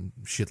back and you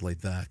shit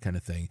like that kind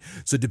of thing.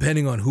 So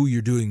depending on who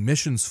you're doing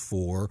missions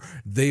for,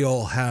 they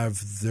all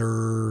have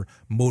their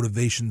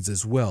motivations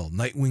as well.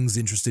 Nightwing's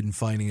interested in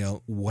finding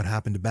out what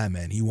happened to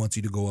Batman. He wants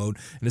you to go out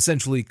and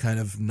essentially kind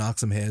of knock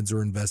some heads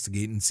or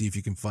investigate and see if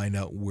you can find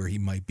out where he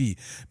might be.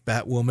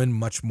 Batwoman,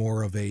 much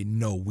more of a,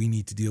 no, we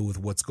need to deal with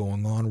what's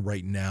going on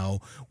right now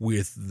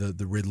with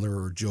the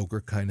Riddler or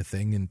Joker kind of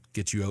thing and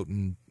get you out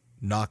and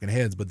knocking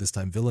heads, but this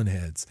time villain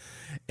heads.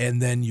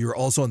 And then you're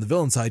also on the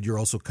villain side, you're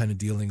also kind of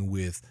dealing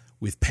with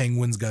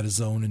Penguin's got his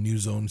own, a new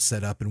zone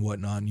set up and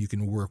whatnot, and you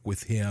can work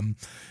with him.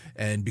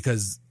 And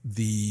because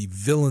the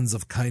villains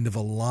have kind of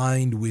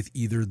aligned with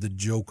either the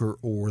Joker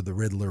or the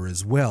Riddler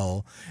as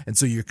well, and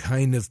so you're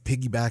kind of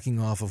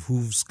piggybacking off of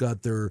who's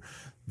got their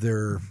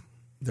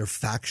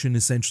faction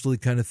essentially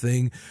kind of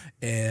thing.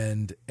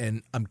 And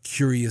I'm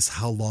curious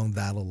how long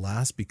that'll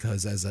last,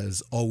 because as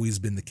has always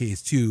been the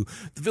case too,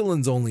 the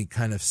villains only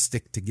kind of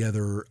stick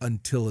together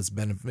until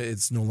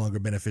it's no longer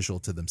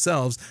beneficial to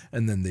themselves,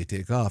 and then they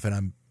take off. And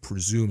I'm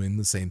presuming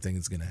the same thing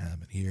is going to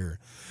happen here.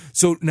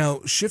 So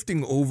now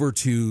shifting over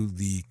to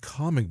the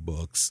comic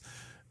books,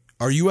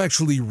 are you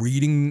actually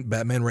reading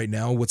Batman right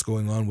now? What's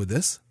going on with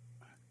this?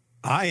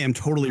 I am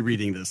totally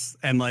reading this.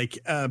 And like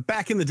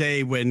back in the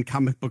day when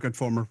Comic Book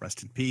Informer,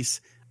 rest in peace,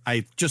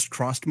 I just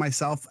crossed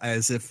myself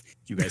as if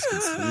you guys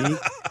can see me.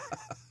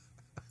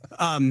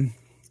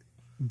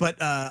 But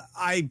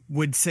I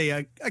would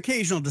say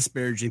occasional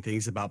disparaging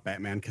things about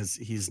Batman because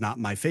he's not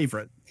my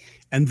favorite.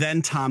 And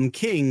then Tom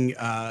King,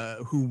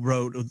 who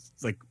wrote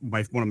like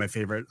one of my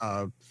favorite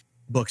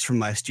books from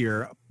last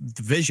year,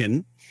 The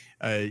Vision.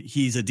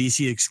 He's a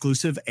DC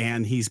exclusive,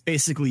 and he's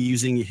basically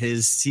using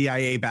his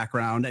CIA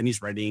background, and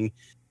he's writing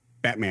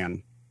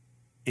Batman.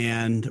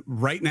 And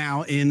right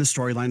now in the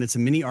storyline, it's a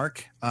mini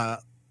arc,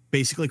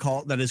 basically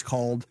called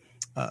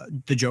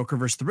The Joker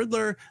versus the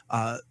Riddler,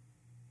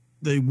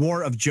 the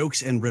War of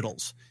Jokes and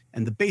Riddles.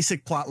 And the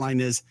basic plot line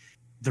is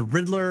the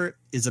Riddler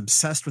is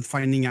obsessed with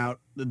finding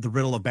out the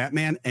riddle of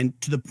Batman, and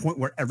to the point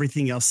where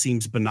everything else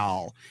seems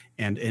banal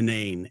and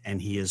inane,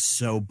 and he is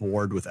so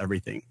bored with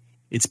everything.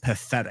 It's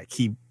pathetic.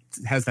 He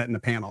has that in the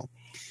panel.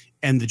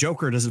 And the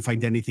Joker doesn't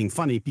find anything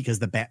funny because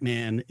the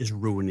Batman is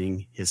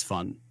ruining his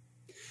fun.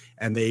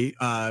 And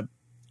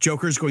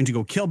Joker's going to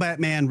go kill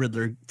Batman.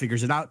 Riddler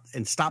figures it out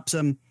and stops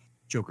him.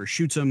 Joker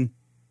shoots him.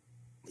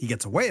 He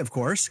gets away, of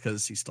course,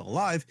 because he's still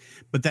alive.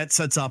 But that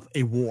sets up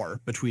a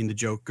war between the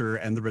Joker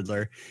and the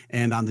Riddler.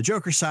 And on the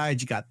Joker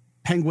side, you got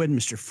Penguin,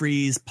 Mr.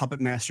 Freeze, Puppet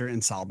Master,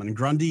 and Solomon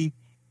Grundy.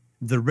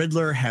 The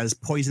Riddler has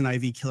Poison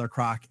Ivy, Killer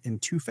Croc, and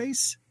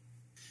Two-Face.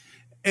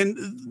 And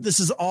this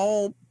is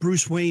all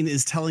Bruce Wayne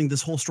is telling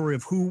this whole story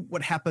of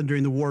what happened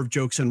during the War of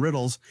Jokes and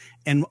Riddles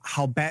and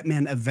how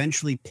Batman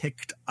eventually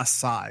picked a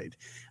side.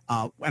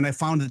 And I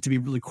found it to be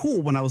really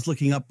cool when I was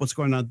looking up what's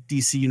going on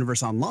DC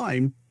Universe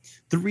Online.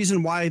 The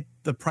reason why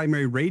the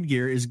primary raid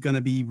gear is going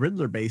to be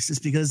Riddler based is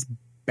because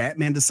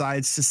Batman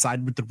decides to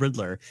side with the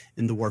Riddler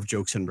in the War of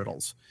Jokes and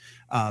Riddles.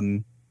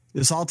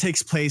 This all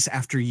takes place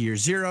after Year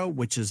Zero,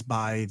 which is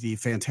by the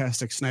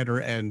fantastic Snyder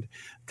and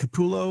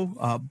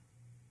Capullo.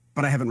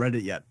 But I haven't read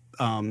it yet.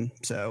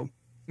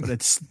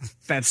 But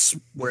that's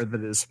where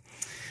that is.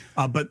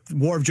 But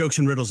War of Jokes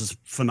and Riddles is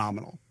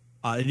phenomenal.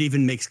 It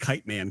even makes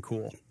Kite Man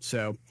cool.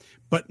 So,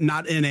 but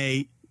not in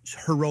a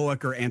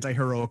heroic or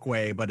anti-heroic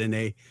way, but in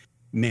a,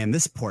 man,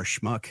 this poor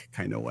schmuck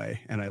kind of way.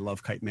 And I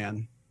love Kite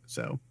Man.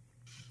 So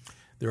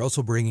they're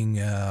also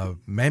bringing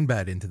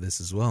Man-Bat into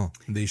this as well.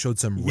 They showed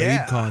some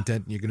raid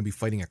content. And you're going to be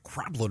fighting a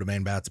crap load of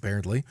Man-Bats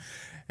apparently,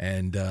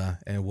 and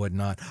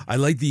whatnot. I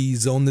like the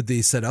zone that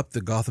they set up,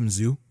 the Gotham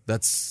Zoo.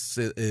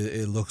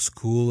 It looks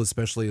cool,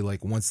 especially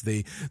like once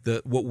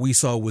what we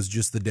saw was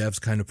just the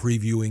devs kind of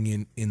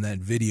previewing in that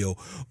video,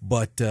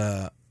 but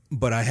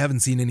I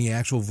haven't seen any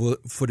actual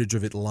footage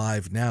of it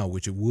live now,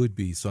 which it would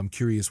be. So I'm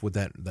curious what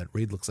that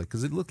raid looks like,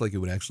 because it looked like it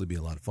would actually be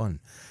a lot of fun.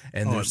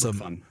 And there's some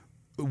fun.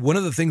 One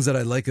of the things that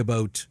I like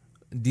about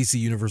DC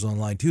Universe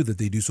Online too, that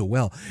they do so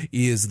well,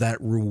 is that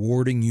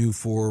rewarding you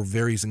for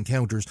various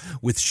encounters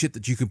with shit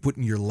that you can put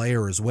in your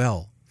lair as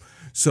well.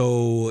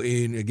 So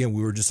again,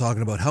 we were just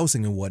talking about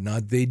housing and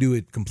whatnot. They do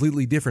it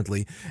completely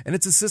differently. And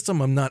it's a system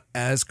I'm not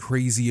as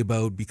crazy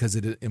about because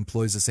it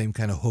employs the same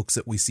kind of hooks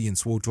that we see in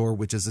SWTOR,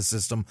 which is a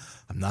system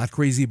I'm not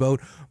crazy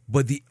about.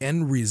 But the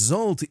end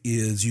result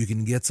is you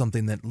can get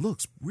something that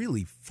looks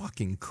really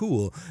fucking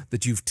cool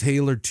that you've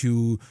tailored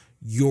to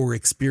your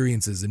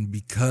experiences. And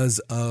because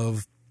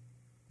of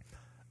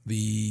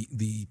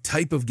the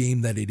type of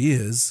game that it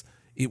is,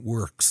 it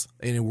works.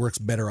 And it works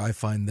better, I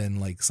find,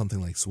 than like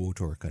something like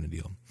SWTOR kind of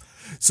deal.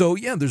 So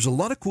yeah, there's a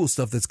lot of cool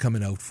stuff that's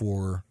coming out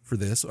for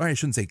this. Or I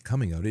shouldn't say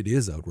coming out. It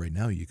is out right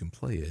now. You can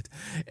play it.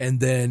 And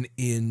then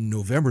in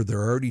November,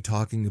 they're already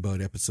talking about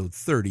episode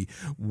 30,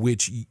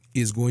 which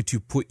is going to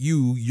put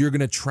you're going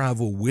to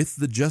travel with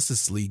the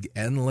Justice League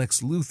and Lex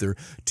Luthor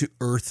to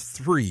Earth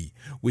 3,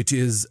 which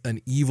is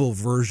an evil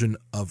version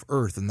of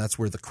Earth. And that's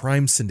where the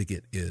crime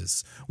syndicate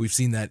is. We've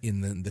seen that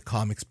in the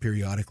comics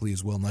periodically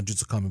as well, not just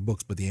the comic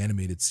books, but the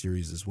animated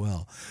series as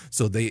well.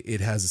 So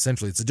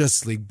it's a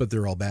Justice League, but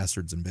they're all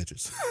bastards and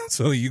bitches.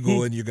 So you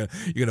go and you're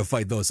gonna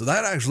fight those. So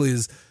that actually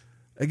is,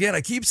 again,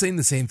 I keep saying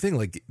the same thing.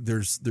 Like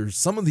there's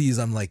some of these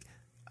I'm like,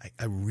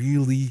 I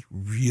really,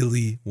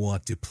 really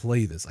want to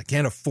play this. I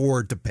can't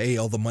afford to pay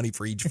all the money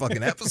for each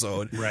fucking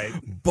episode. Right.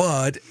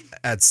 But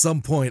at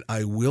some point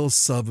I will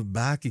sub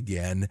back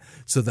again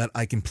so that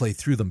I can play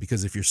through them,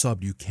 because if you're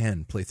subbed, you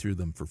can play through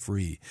them for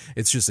free.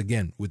 It's just,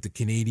 again, with the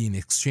Canadian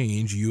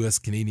exchange, US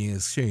Canadian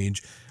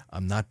exchange,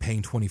 I'm not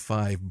paying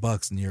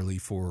 $25 nearly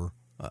for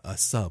a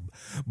sub,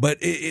 but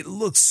it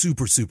looks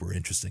super, super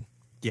interesting.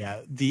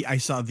 Yeah, I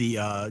saw the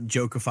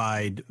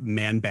Jokified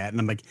Man-Bat, and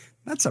I'm like,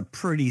 that's a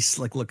pretty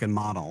slick looking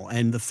model.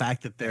 And the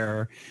fact that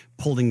they're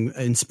pulling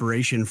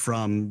inspiration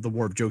from the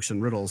War of Jokes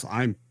and Riddles,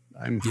 I'm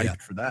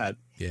hyped for that.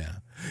 Yeah.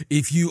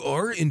 If you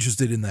are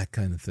interested in that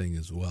kind of thing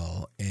as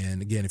well,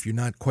 and again, if you're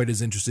not quite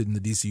as interested in the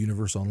DC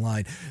Universe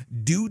Online,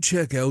 do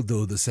check out,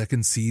 though, the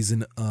second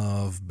season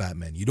of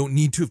Batman. You don't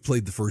need to have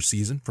played the first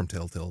season from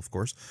Telltale, of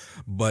course,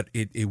 but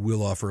it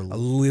will offer a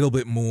little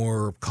bit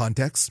more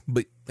context.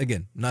 But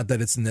again, not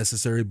that it's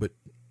necessary, but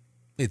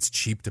it's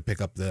cheap to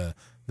pick up the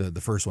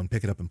first one,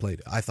 pick it up and play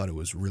it. I thought it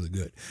was really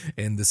good.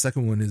 And the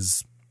second one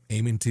is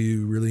aiming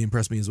to really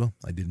impress me as well.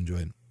 I did enjoy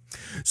it.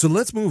 So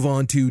let's move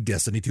on to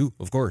Destiny 2,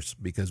 of course,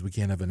 because we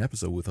can't have an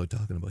episode without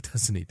talking about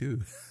Destiny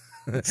 2.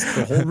 That's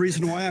the whole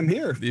reason why I'm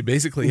here.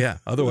 Basically, yeah.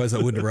 Otherwise, I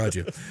wouldn't have brought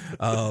you.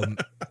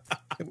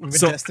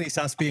 So Destiny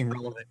stops being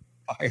relevant.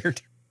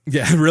 Fired.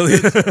 Yeah, really.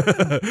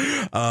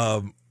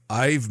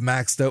 I've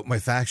maxed out my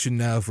faction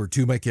now for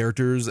 2 of my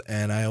characters,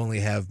 and I only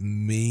have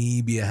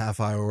maybe a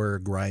half hour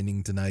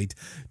grinding tonight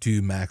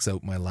to max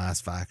out my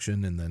last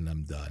faction, and then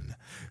I'm done.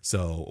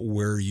 So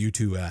where are you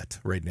two at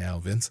right now,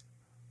 Vince?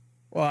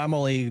 Well, I'm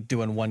only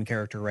doing one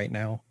character right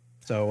now.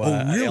 So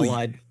really?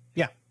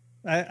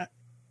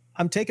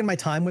 I'm taking my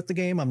time with the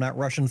game. I'm not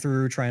rushing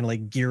through trying to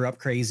like gear up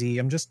crazy.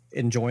 I'm just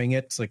enjoying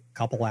it. It's like a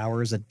couple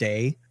hours a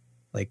day,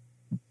 like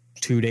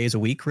 2 days a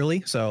week,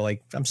 really. So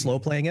like I'm slow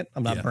playing it.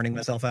 I'm not burning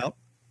myself out.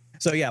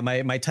 So yeah,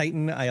 my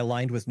Titan, I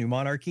aligned with New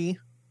Monarchy.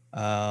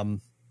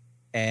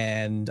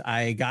 And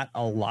I got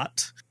a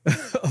lot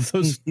of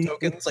those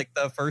tokens like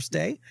the first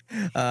day.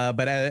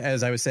 But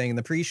as I was saying in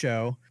the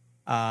pre-show,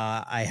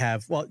 I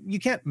have, well, you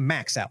can't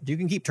max out. You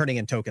can keep turning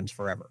in tokens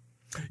forever.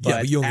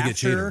 But you only get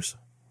shaders.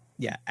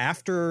 Yeah,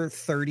 after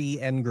 30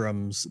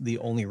 engrams, the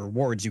only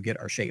rewards you get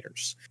are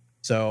shaders.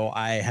 So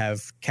I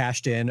have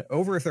cashed in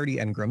over 30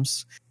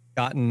 engrams,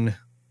 gotten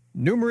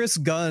numerous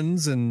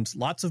guns and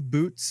lots of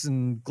boots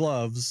and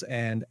gloves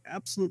and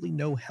absolutely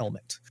no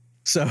helmet.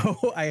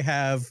 So I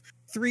have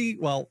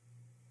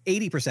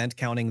 80%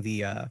 counting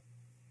the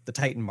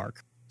Titan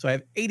mark. So I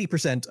have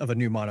 80% of a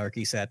New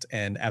Monarchy set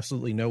and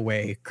absolutely no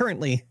way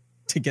currently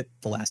to get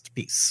the last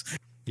piece.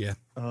 Yeah.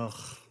 Ugh.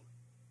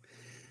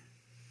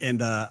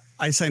 And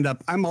I signed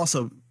up. I'm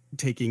also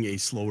taking a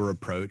slower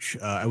approach.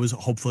 I was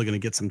hopefully going to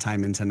get some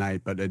time in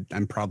tonight, but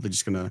I'm probably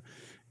just going to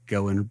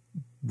go and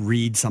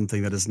read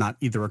something that is not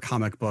either a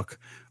comic book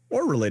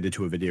or related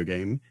to a video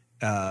game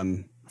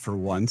for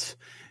once.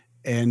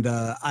 And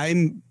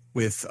I'm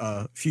with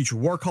Future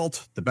War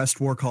Cult, the best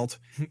War Cult.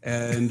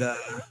 And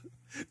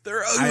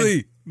they're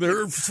ugly.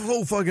 They're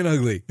so fucking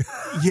ugly.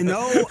 You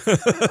know,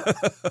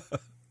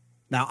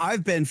 now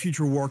I've been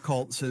Future War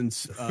Cult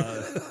since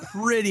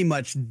pretty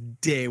much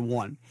day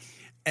one.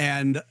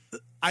 And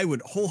I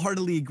would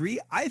wholeheartedly agree.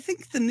 I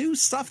think the new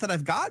stuff that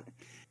I've got,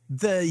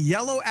 the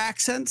yellow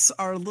accents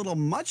are a little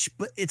much,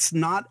 but it's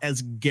not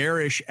as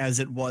garish as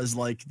it was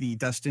like the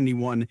Destiny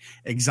 1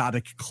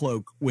 exotic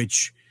cloak,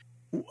 which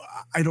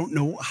I don't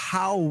know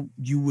how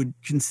you would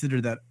consider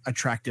that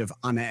attractive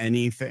on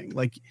anything.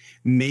 Like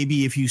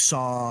maybe if you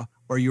saw,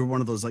 or you're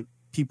one of those like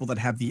people that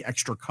have the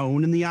extra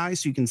cone in the eye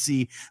so you can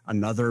see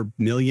another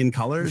million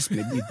colors,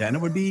 maybe then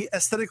it would be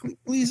aesthetically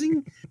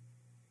pleasing.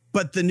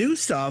 But the new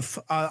stuff,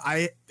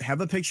 I have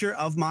a picture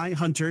of my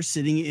hunter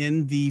sitting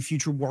in the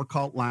Future War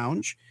Cult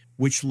lounge,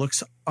 which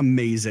looks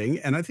amazing.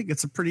 And I think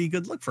it's a pretty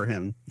good look for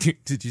him.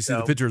 Did you see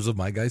the pictures of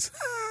my guys?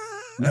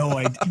 No,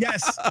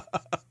 yes.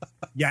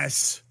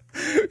 Yes.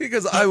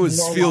 Because I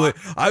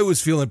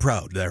was feeling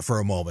proud there for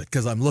a moment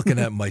because I'm looking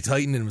at my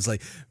Titan and it was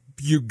like,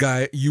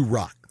 you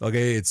rock.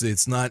 Okay.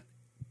 It's not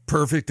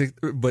perfect,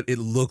 but it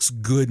looks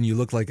good and you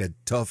look like a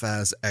tough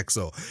ass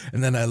Exo.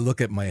 And then I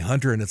look at my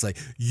hunter and it's like,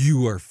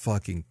 you are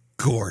fucking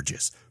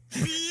gorgeous.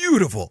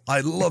 Beautiful.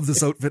 I love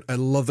this outfit. I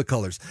love the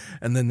colors.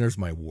 And then there's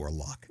my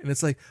warlock. And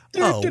it's like,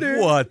 oh,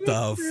 what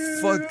the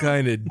fuck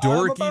kind of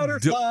dorky.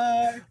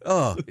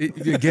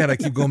 Again, I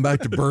keep going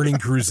back to Burning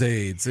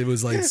Crusades. It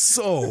was like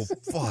so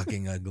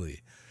fucking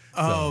ugly.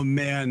 Oh,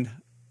 man.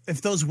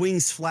 if those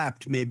wings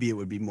flapped, maybe it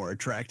would be more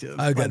attractive.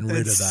 I've gotten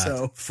rid of that.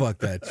 So... Fuck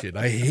that shit.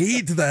 I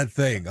hate that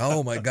thing.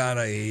 Oh my God,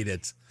 I hate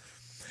it.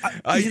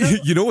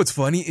 You know what's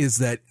funny is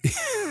that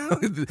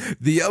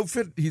the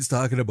outfit he's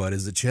talking about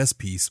is a chest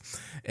piece,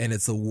 and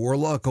it's a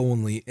warlock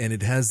only, and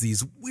it has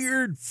these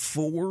weird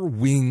 4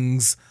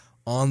 wings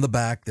on the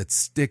back that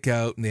stick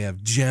out, and they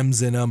have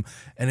gems in them,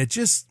 and it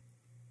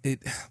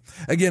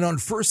again, on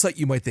first sight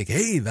you might think,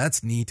 hey,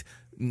 that's neat.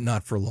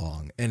 Not for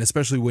long, and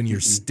especially when you're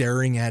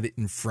staring at it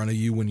in front of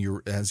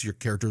you as your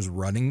character's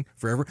running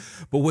forever.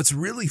 But what's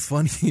really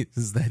funny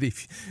is that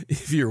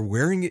if you're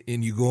wearing it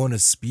and you go on a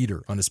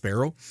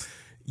sparrow,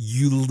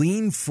 you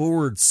lean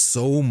forward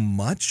so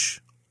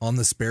much on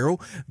the sparrow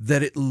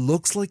that it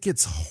looks like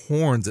it's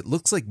horns. It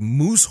looks like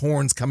moose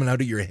horns coming out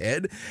of your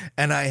head.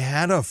 And I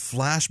had a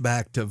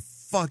flashback to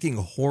fucking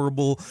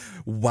horrible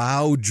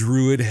WoW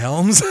druid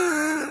helms.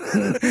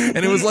 And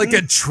it was like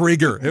a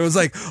trigger. It was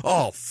like,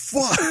 oh,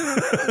 fuck.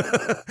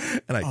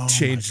 And I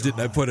changed it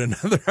and I put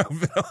another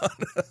outfit on.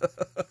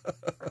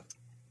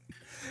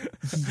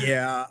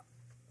 Yeah.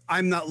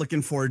 I'm not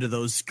looking forward to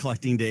those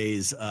collecting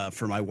days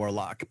for my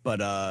warlock,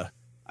 but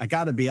I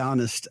got to be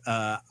honest.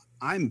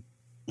 I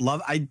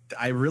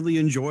really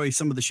enjoy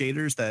some of the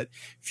shaders that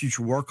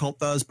Future War Cult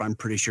does, but I'm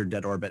pretty sure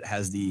Dead Orbit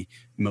has the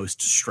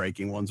most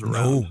striking ones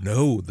around.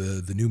 No,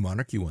 the New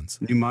Monarchy ones.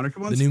 New Monarchy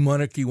ones? The New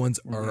Monarchy ones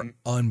are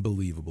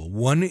unbelievable.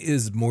 One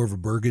is more of a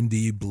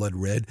burgundy, blood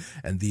red,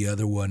 and the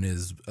other one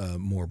is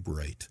more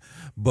bright.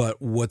 But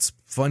what's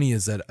funny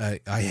is that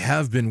I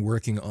have been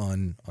working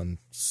on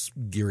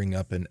gearing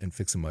up and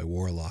fixing my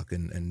warlock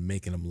and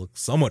making him look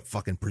somewhat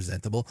fucking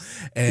presentable.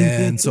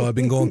 And so I've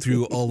been going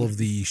through all of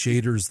the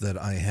shaders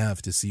that I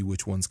have to see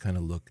which ones kind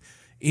of look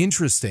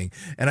interesting.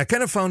 And I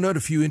kind of found out a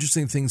few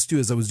interesting things too,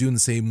 as I was doing the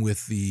same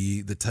with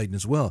the Titan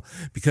as well,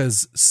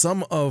 because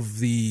some of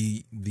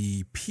the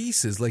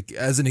pieces, like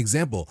as an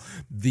example,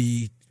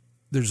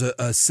 there's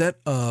a set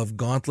of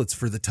gauntlets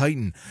for the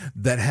Titan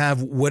that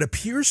have what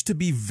appears to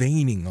be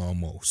veining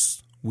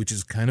almost, which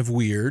is kind of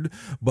weird.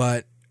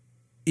 But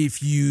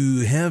if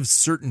you have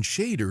certain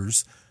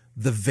shaders,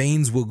 the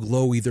veins will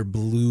glow either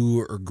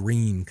blue or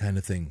green kind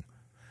of thing.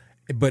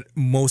 But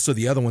most of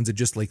the other ones, it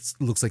just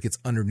looks like it's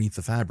underneath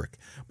the fabric.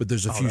 But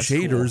there's a few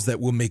shaders that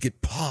will make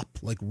it pop,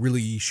 like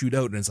really shoot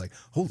out. And it's like,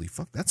 holy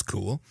fuck, that's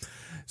cool.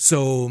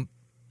 So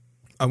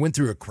I went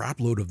through a crap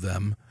load of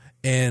them.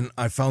 And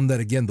I found that,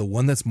 again, the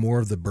one that's more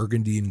of the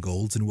burgundy and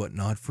golds and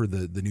whatnot for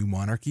the New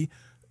Monarchy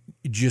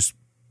just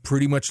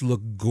pretty much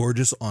look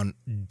gorgeous on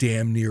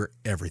damn near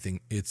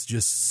everything. It's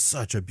just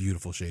such a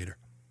beautiful shader.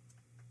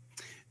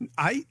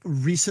 I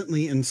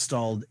recently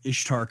installed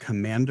Ishtar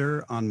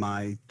Commander on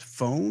my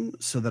phone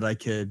so that I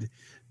could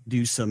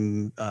do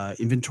some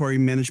inventory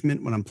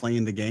management when I'm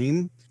playing the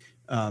game.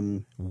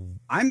 I'm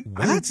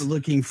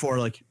looking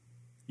for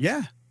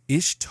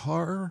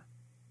Ishtar.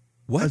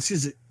 What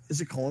is it? Is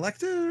it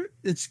Collective?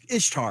 It's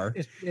Ishtar.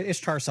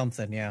 Ishtar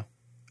something, yeah.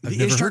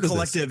 The Ishtar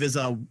Collective is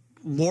a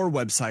lore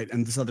website,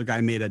 and this other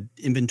guy made an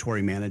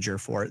inventory manager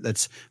for it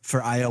that's for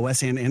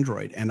iOS and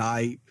Android, and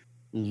I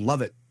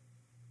love it.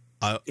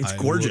 It's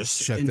gorgeous.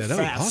 Check that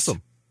out.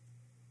 Awesome.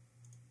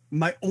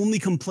 My only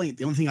complaint,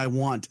 the only thing I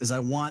want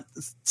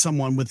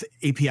someone with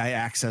API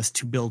access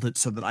to build it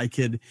so that I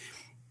could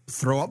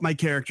throw up my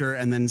character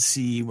and then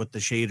see what the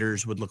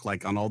shaders would look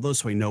like on all those,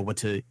 so I know what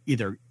to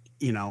either,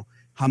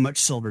 how much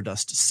silver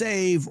dust to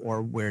save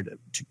or where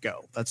to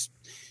go. That's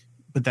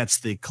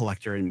the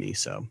collector in me.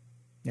 So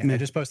yeah, I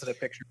just posted a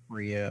picture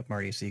for you,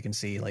 Marty, so you can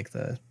see like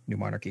the New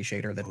Monarchy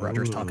shader that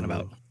Roger's talking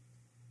about.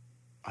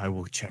 I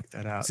will check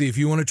that out. See, if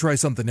you want to try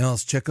something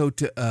else, check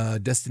out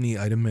Destiny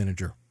Item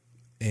Manager.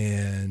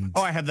 And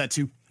I have that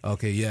too.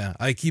 Okay, yeah,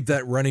 I keep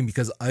that running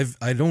because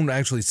I don't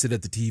actually sit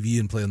at the TV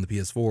and play on the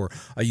PS4.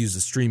 I use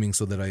the streaming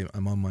so that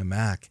I'm on my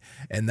Mac,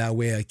 and that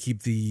way I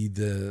keep the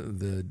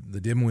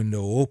dim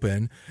window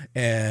open.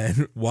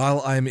 And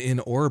while I'm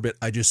in orbit,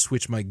 I just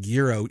switch my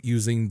gear out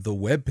using the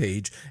web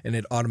page, and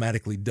it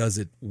automatically does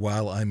it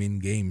while I'm in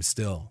game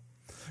still.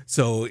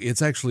 So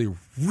it's actually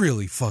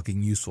really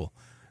fucking useful.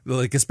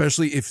 Like,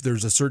 especially if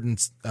there's a certain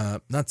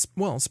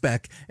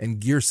spec and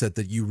gear set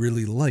that you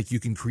really like, you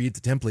can create the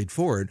template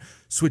for it,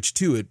 switch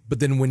to it, but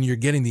then when you're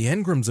getting the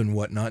engrams and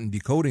whatnot and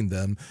decoding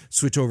them,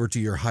 switch over to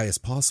your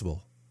highest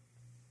possible.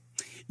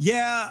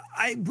 Yeah,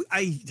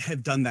 I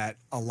have done that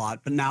a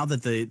lot, but now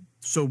that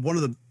so one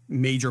of the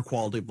major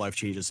quality of life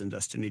changes in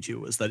Destiny 2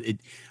 was that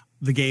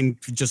the game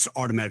just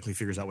automatically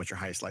figures out what your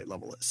highest light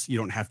level is. You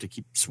don't have to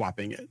keep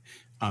swapping it,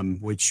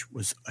 which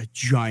was a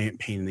giant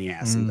pain in the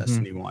ass in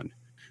Destiny 1.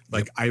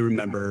 Like, I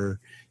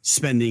remember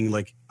spending,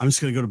 I'm just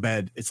going to go to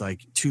bed. It's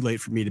too late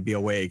for me to be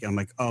awake. I'm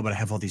like, oh, but I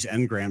have all these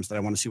engrams that I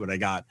want to see what I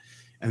got.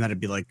 And that'd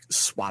be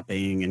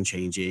swapping and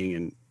changing.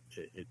 And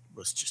it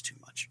was just too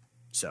much.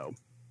 So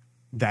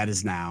that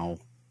is now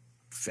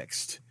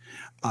fixed.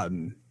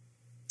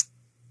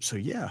 So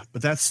yeah,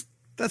 but that's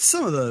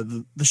some of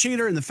the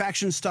shader and the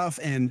faction stuff.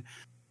 And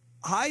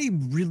I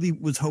really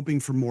was hoping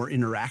for more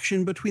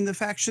interaction between the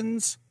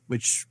factions,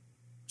 which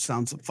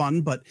sounds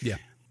fun, but yeah.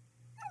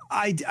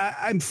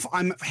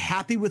 I'm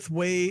happy with the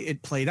way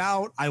it played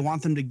out. I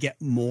want them to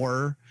get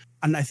more.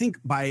 And I think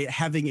by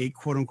having a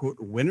quote unquote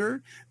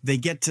winner, they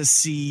get to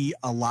see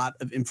a lot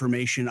of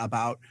information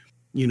about,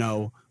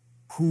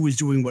 who is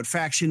doing what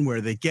faction,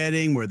 where they're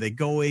getting, where they're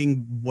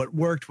going, what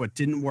worked, what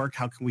didn't work,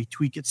 how can we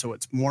tweak it so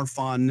it's more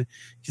fun,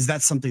 because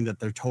that's something that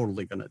they're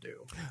totally going to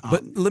do.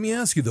 But let me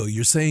ask you, though,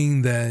 you're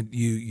saying that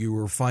you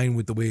were fine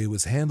with the way it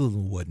was handled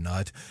and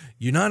whatnot.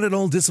 You're not at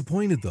all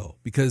disappointed, though,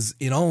 because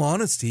in all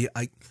honesty,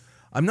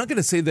 I'm not going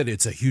to say that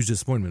it's a huge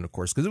disappointment, of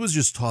course, because it was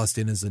just tossed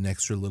in as an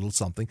extra little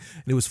something,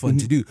 and it was fun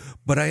to do.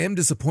 But I am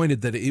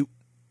disappointed that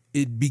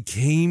it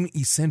became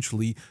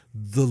essentially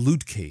the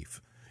loot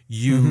cave.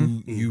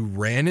 You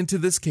ran into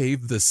this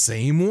cave, the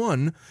same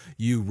one.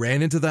 You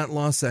ran into that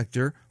lost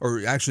sector,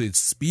 or actually it's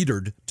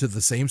speedered to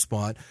the same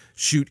spot,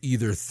 shoot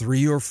either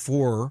 3 or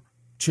 4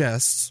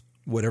 chests,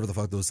 whatever the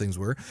fuck those things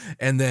were,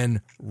 and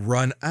then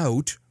run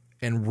out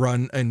and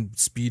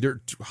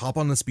hop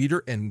on the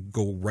speeder and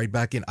go right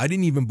back in. I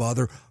didn't even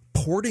bother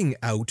porting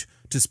out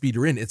to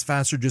speeder in. It's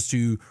faster just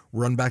to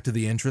run back to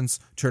the entrance,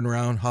 turn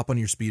around, hop on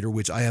your speeder,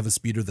 which I have a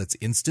speeder that's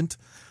instant.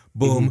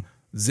 Boom,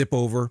 zip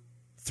over,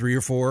 3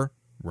 or 4,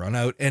 run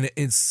out, and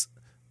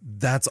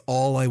that's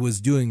all I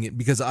was doing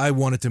because I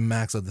wanted to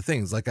max out the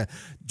things. Like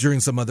during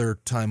some other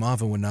time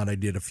off and whatnot, I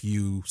did a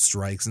few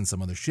strikes and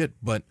some other shit,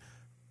 but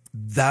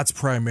that's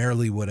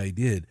primarily what I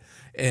did.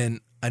 And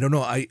I don't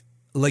know,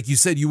 like you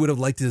said, you would have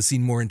liked to have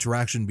seen more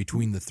interaction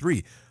between the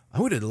 3. I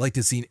would have liked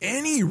to have seen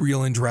any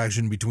real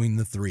interaction between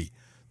the 3.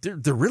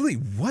 There really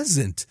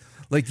wasn't.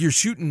 Like, you're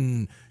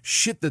shooting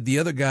shit that the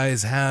other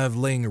guys have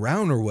laying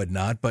around or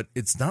whatnot, but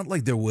it's not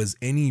like there was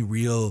any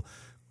real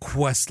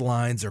quest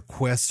lines or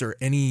quests or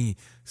any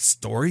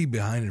story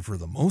behind it for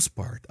the most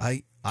part.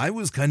 I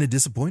was kind of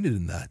disappointed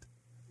in that.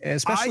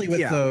 Especially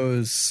with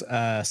those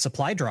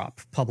supply drop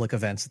public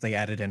events that they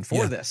added in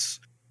for this,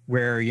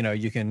 where,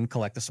 you can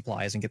collect the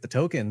supplies and get the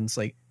tokens,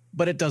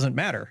 but it doesn't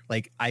matter.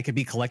 Like, I could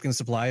be collecting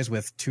supplies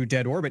with 2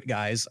 dead orbit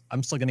guys.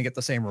 I'm still going to get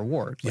the same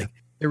reward. Yeah. Like,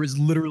 there is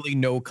literally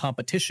no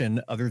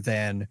competition other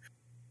than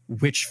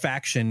which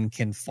faction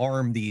can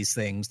farm these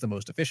things the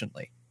most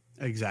efficiently.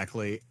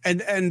 Exactly.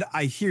 And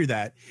I hear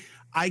that.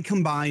 I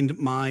combined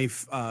my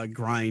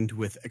grind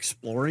with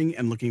exploring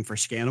and looking for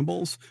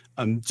scannables,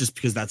 just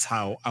because that's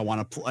how I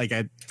want to play. Like, I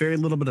had very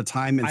little bit of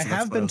time. And I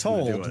have been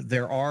told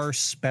there are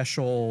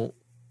special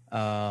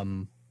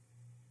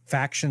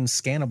faction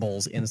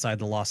scannables inside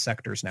the lost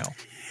sectors now.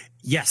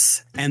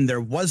 Yes. And there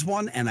was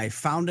one, and I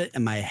found it,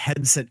 and my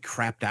headset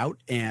crapped out,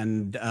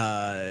 and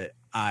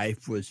I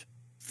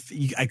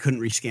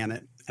couldn't rescan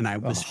it. And I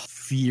was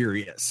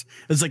furious.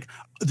 It was like,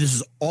 this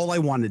is all I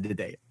wanted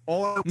today.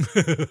 All I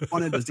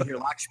wanted was to hear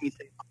Lakshmi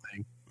say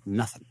something.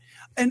 Nothing.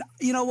 And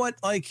you know what?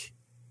 Like,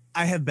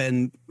 I have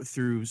been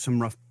through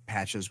some rough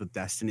patches with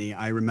Destiny.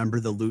 I remember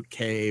the loot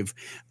cave.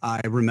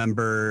 I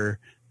remember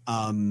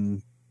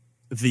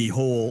the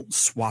whole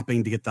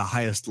swapping to get the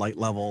highest light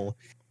level.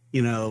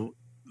 The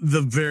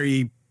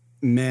very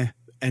meh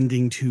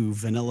ending to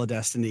vanilla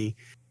Destiny.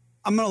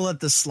 I'm going to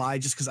let this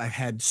slide just because I've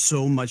had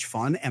so much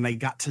fun, and I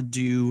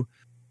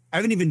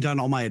haven't even done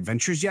all my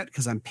adventures yet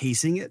because I'm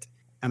pacing it.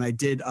 And I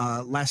did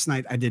last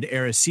night. I did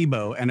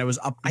Arecibo, and I was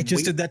up. I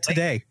just did that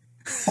today.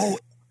 Oh,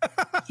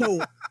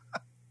 so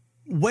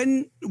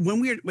when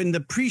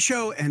the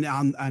pre-show and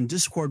on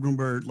Discord, when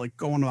we're like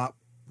going about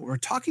what we're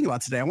talking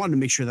about today, I wanted to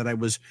make sure that I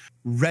was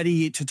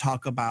ready to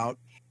talk about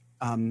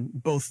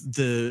both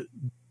the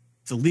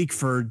leak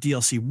for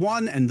DLC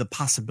 1 and the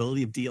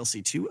possibility of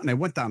DLC 2. And I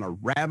went down a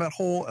rabbit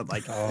hole at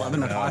like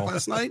 11 o'clock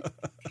last night.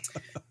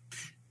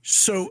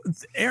 So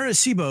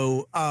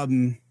Arecibo,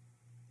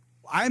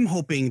 I'm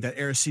hoping that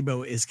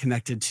Arecibo is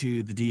connected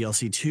to the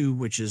DLC 2,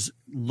 which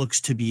looks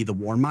to be the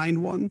Warmind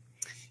one.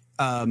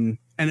 And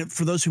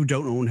for those who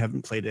don't know and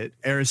haven't played it,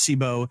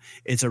 Arecibo,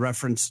 it's a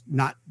reference.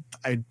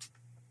 I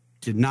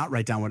did not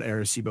write down what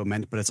Arecibo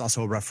meant, but it's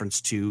also a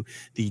reference to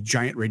the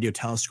giant radio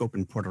telescope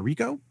in Puerto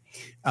Rico.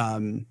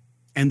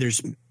 And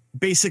there's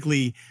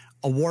basically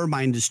a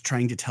Warmind is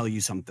trying to tell you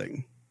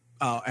something.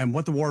 And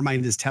what the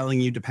Warmind is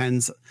telling you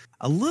depends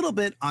a little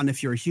bit on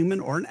if you're a human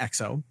or an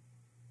exo.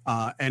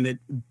 And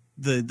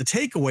the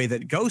takeaway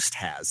that Ghost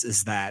has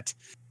is that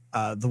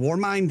the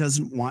Warmind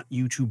doesn't want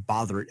you to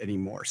bother it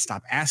anymore.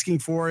 Stop asking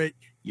for it.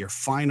 You're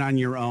fine on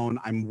your own.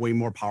 I'm way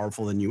more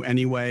powerful than you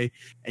anyway.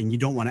 And you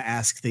don't want to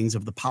ask things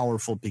of the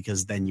powerful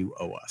because then you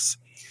owe us.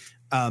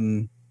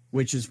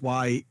 Which is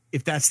why,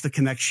 if that's the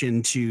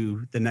connection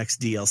to the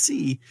next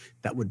DLC,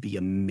 that would be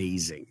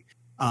amazing.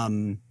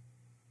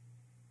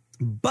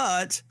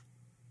 But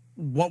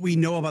what we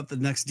know about the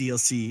next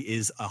DLC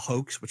is a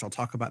hoax, which I'll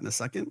talk about in a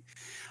second.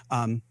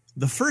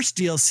 The first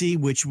DLC,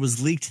 which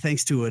was leaked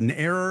thanks to an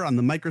error on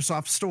the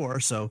Microsoft Store,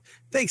 so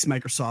thanks,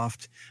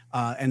 Microsoft,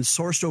 and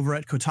sourced over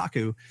at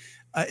Kotaku,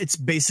 it's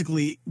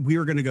basically,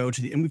 we're going to go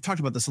to and we've talked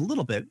about this a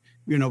little bit,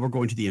 we're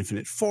going to the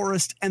Infinite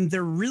Forest, and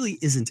there really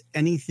isn't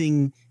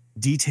anything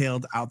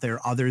detailed out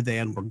there other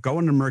than we're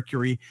going to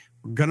Mercury,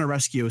 we're going to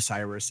rescue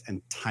Osiris,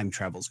 and time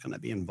travel is going to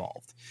be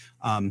involved.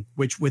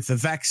 Which with the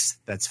Vex,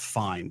 that's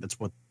fine. That's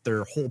what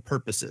their whole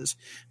purpose is.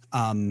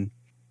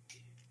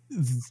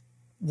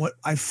 What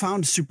I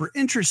found super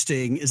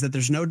interesting is that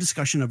there's no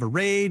discussion of a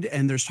raid,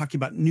 and there's talking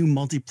about new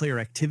multiplayer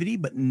activity,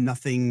 but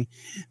nothing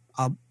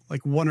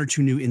like one or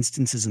two new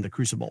instances in the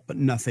Crucible, but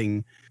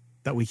nothing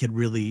that we could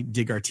really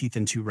dig our teeth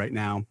into right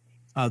now.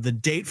 The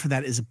date for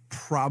that is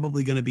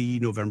probably going to be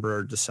November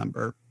or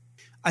December.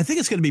 I think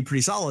it's going to be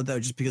pretty solid, though,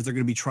 just because they're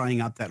going to be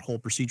trying out that whole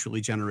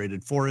procedurally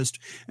generated forest.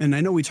 And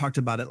I know we talked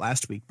about it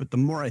last week, but the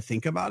more I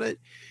think about it,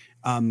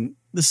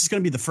 this is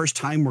going to be the first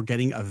time we're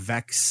getting a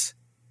Vex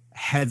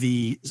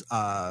heavy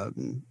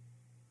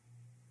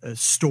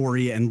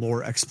story and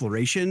lore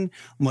exploration.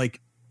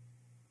 Like,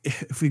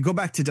 if we go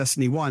back to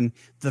Destiny 1,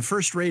 the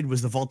first raid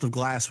was the Vault of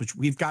Glass, which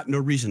we've got no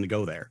reason to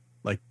go there.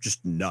 Like,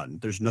 just none.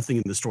 There's nothing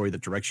in the story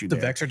that directs you there.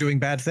 The Vex are doing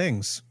bad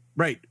things.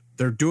 Right.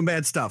 They're doing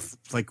bad stuff.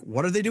 Like,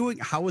 what are they doing?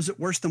 How is it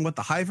worse than what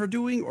the Hive are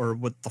doing or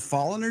what the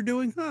Fallen are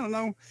doing? I don't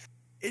know.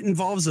 It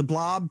involves a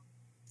blob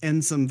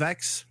and some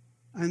Vex,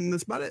 and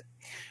that's about it.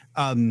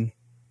 And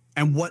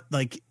what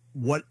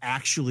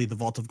actually the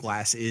Vault of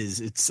Glass is,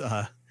 it's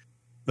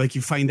like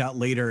you find out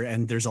later,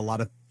 and there's a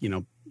lot of,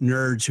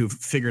 nerds who've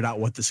figured out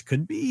what this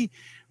could be,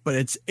 but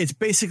it's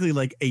basically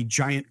like a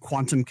giant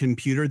quantum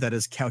computer that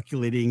is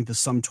calculating the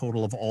sum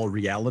total of all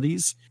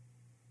realities.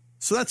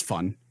 So that's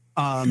fun.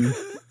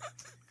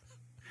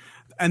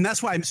 And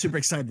that's why I'm super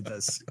excited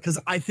this, because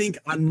I think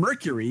on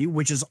Mercury,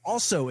 which is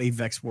also a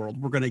Vex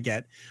world, we're going to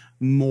get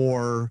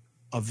more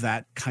of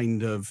that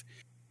kind of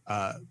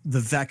the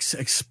Vex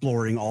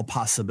exploring all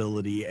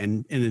possibility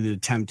and in an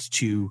attempt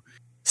to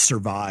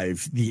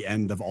survive the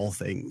end of all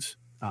things,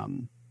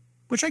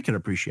 which I can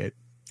appreciate.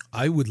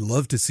 I would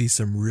love to see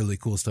some really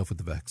cool stuff with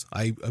the Vex.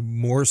 I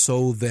more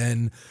so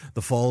than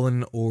the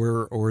Fallen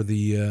or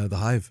the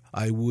Hive.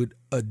 I would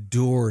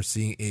adore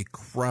seeing a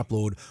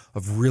crapload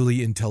of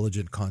really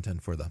intelligent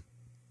content for them.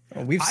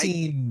 We've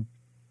seen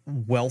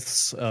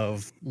wealths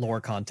of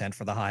lore content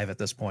for the Hive at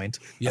this point.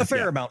 A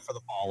fair amount for the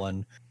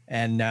Fallen,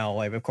 and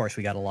now, of course,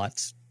 we got a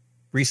lot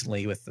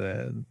recently with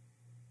the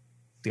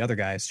other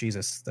guys.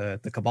 Jesus, the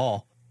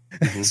Cabal.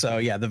 Mm-hmm. So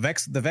yeah, the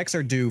Vex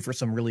are due for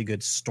some really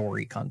good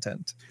story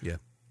content. Yeah.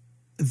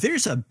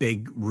 There's a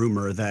big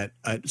rumor that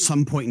at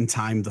some point in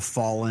time, the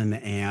Fallen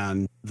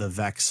and the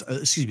Vex,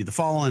 the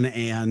Fallen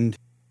and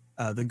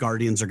the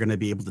Guardians are going to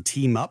be able to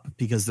team up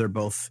because they're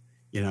both,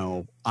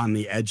 on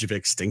the edge of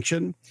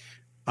extinction.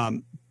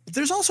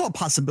 There's also a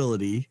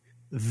possibility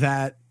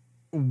that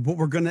what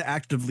we're going to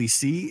actively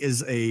see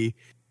is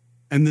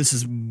and this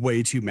is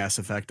way too Mass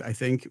Effect, I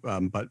think,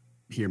 but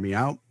hear me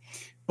out.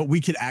 But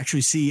we could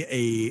actually see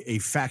a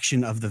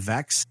faction of the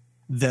Vex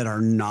that are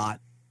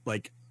not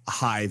like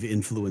Hive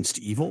influenced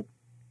evil,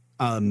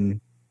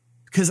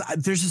 because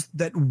there's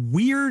that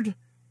weird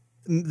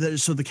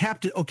the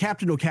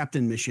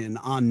Captain mission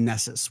on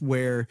Nessus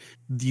where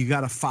you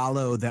got to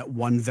follow that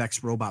one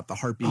Vex robot, the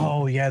Heartbeat.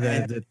 Oh yeah,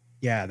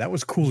 that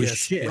was cool as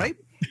shit, right?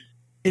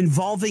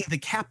 Involving the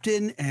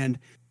Captain, and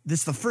this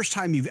is the first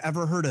time you've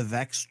ever heard a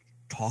Vex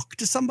talk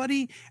to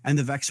somebody, and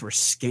the Vex were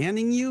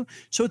scanning you.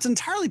 So it's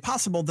entirely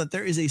possible that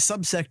there is a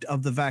subsect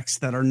of the Vex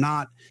that are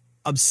not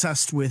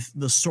obsessed with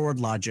the sword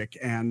logic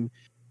and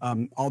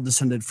all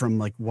descended from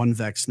like one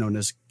Vex known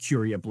as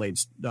Curia Blade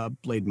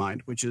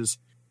Mind, which is,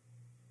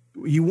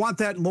 you want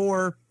that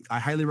lore, I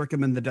highly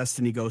recommend the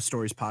Destiny Ghost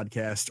Stories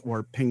podcast,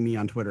 or ping me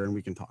on Twitter and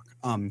we can talk.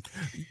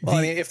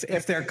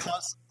 If they're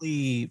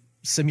constantly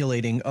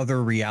simulating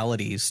other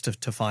realities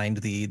to find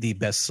the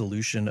best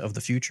solution of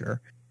the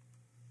future,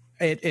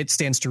 it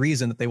stands to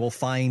reason that they will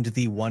find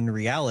the one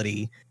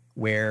reality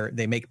where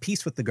they make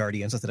peace with the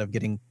Guardians instead of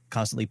getting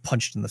constantly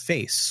punched in the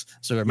face.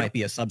 So there might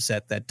be a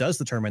subset that does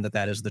determine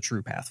that is the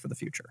true path for the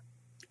future.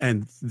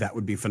 And that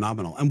would be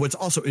phenomenal. And what's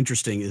also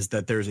interesting is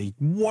that there's a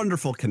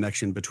wonderful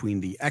connection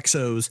between the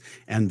Exos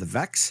and the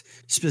Vex,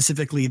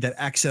 specifically that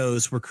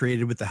Exos were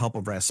created with the help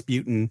of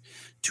Rasputin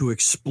to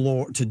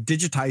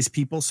digitize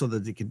people so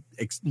that they could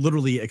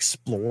literally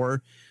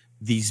explore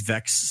these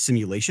Vex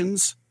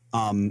simulations.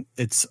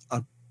 It's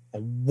a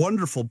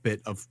wonderful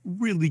bit of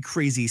really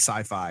crazy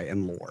sci-fi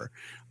and lore.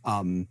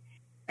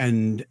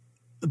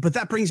 But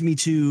that brings me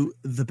to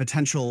the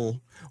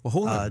potential. Well,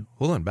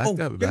 hold on, back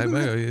up.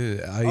 The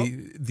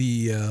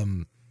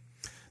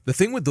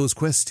thing with those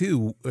quests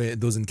too,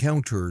 those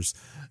encounters,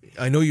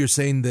 I know you're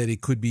saying that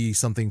it could be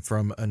something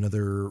from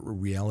another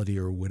reality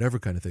or whatever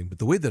kind of thing, but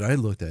the way that I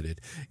looked at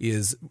it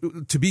is,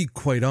 to be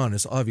quite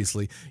honest,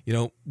 obviously,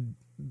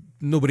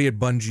 nobody at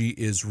Bungie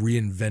is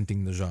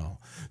reinventing the genre.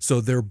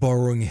 So they're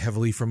borrowing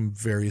heavily from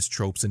various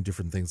tropes and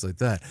different things like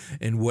that.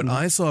 And what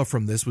I saw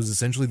from this was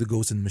essentially the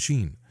Ghost in the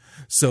Machine.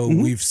 So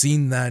we've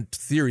seen that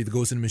theory, the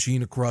Ghost in the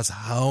Machine, across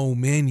how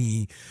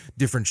many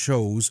different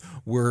shows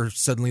where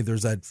suddenly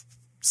there's that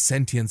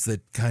sentience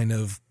that kind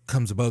of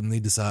comes about and they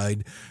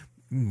decide,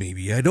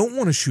 maybe I don't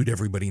want to shoot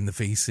everybody in the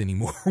face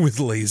anymore with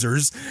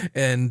lasers.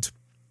 And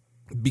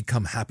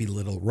become happy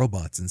little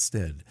robots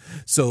instead.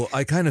 So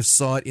I kind of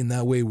saw it in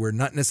that way, where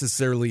not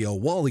necessarily a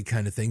WALL-E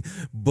kind of thing,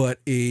 but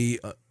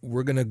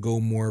we're going to go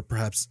more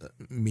perhaps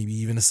maybe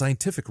even a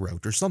scientific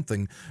route or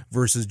something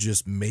versus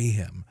just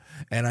mayhem.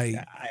 And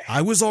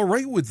I was all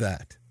right with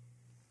that.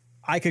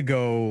 I could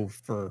go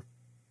for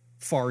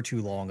far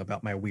too long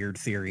about my weird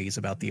theories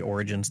about the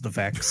origins of the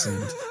Vex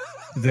and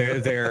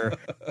their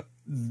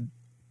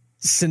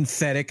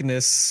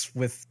syntheticness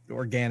with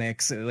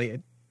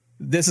organics.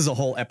 This is a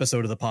whole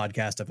episode of the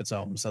podcast of its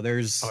own. So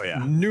there's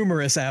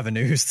numerous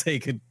avenues they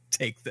could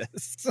take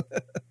this.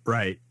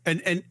 Right.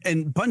 And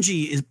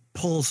Bungie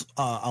pulls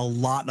a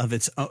lot of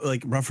its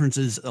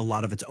references a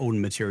lot of its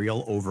own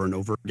material over and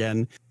over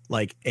again.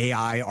 Like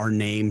AI are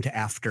named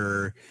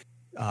after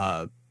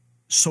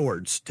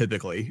swords,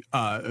 typically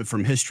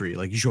from history,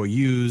 like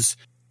Joyeuse,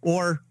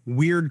 or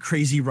weird,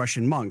 crazy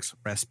Russian monks,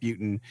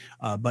 Rasputin,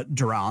 but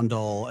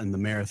Durandal and the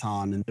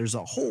Marathon, and and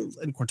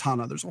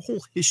Cortana, there's a whole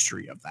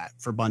history of that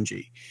for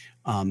Bungie.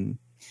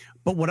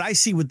 But what I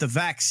see with the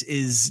Vex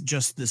is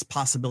just this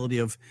possibility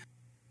of,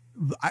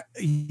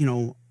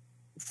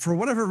 for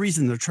whatever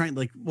reason, they're trying,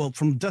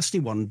 from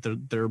Destiny 1,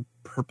 their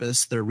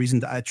purpose, their reason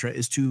d'etre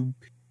is to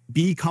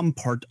become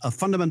a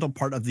fundamental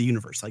part of the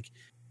universe. Like,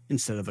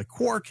 instead of a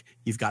quark,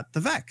 you've got the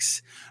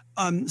Vex.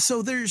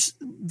 So there's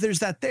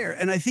that there.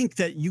 And I think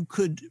that you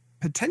could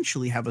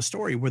potentially have a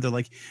story where they're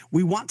like,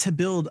 we want to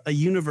build a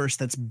universe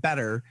that's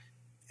better,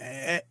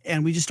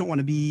 and we just don't want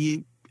to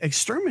be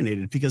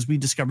exterminated because we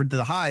discovered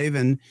the Hive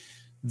and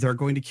they're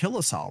going to kill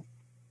us all.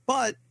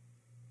 But,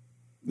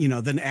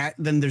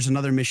 then there's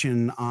another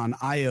mission on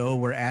Io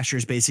where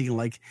Asher's basically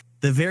like,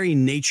 the very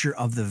nature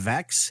of the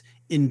Vex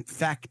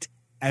infect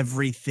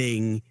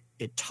everything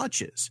it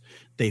touches.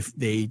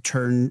 They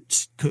turn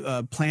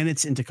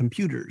planets into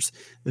computers.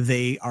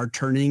 They are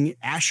turning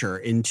Asher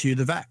into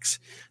the Vex.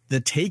 The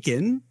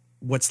Taken,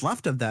 what's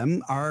left of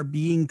them, are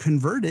being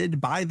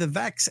converted by the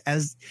Vex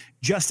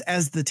just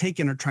as the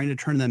Taken are trying to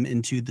turn them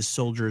into the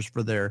soldiers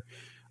for their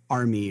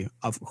army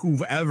of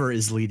whoever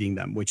is leading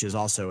them, which is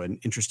also an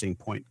interesting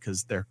point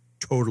because they're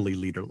totally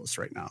leaderless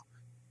right now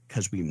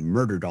because we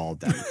murdered all of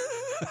them.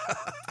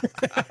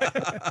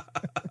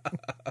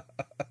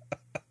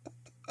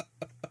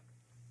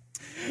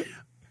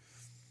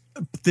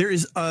 There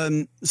is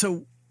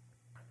so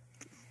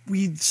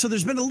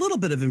there's been a little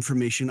bit of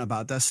information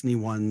about Destiny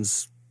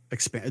 1's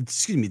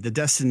the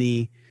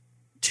Destiny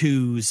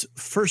 2's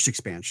first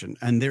expansion,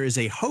 and there is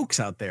a hoax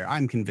out there.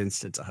 I'm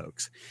convinced it's a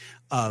hoax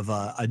of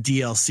a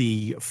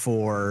DLC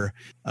for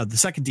the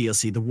second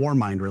DLC, the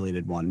Warmind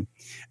related one.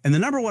 And the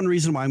number one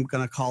reason why I'm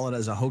going to call it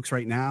as a hoax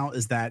right now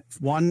is that,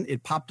 one,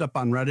 it popped up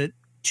on Reddit.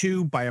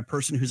 2, by a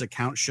person whose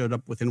account showed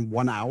up within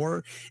 1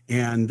 hour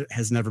and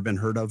has never been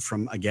heard of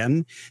from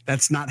again.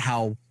 That's not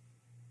how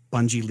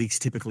Bungie leaks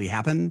typically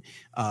happen.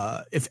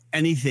 If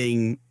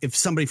anything, if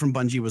somebody from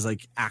Bungie was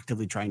like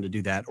actively trying to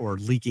do that or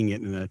leaking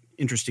it in an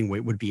interesting way,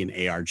 it would be an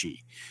ARG.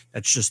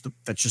 That's just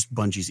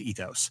Bungie's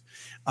ethos.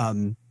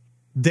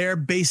 Their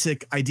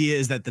basic idea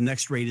is that the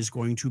next raid is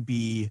going to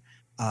be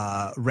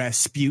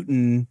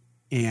Rasputin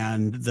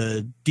and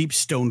the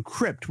Deepstone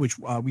Crypt, which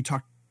we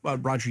talked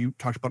Roger, you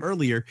talked about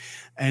earlier,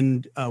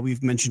 and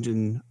we've mentioned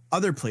in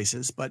other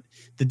places, but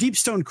the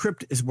Deepstone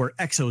Crypt is where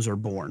Exos are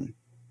born.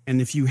 And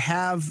if you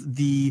have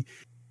the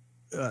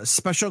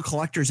special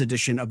collector's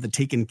edition of the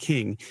Taken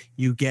King,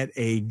 you get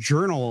a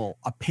journal,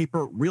 a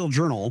paper, real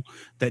journal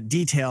that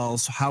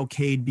details how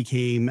Cayde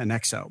became an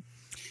Exo.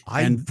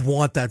 I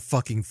want that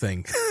fucking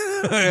thing.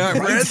 I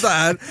read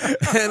that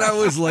and I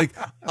was like,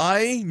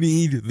 I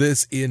need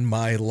this in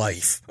my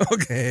life.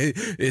 Okay.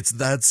 It's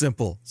that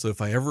simple. So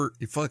if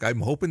I'm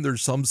hoping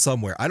there's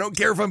somewhere. I don't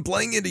care if I'm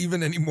playing it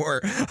even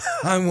anymore.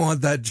 I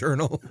want that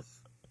journal.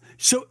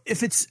 So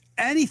if it's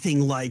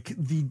anything like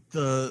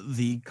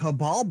the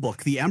Cabal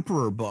book, the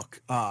Emperor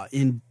book,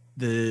 in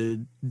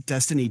the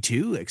Destiny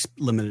 2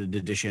 limited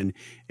edition,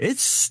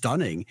 it's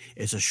stunning.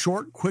 It's a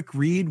short, quick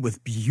read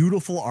with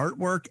beautiful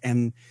artwork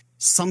and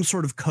some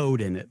sort of code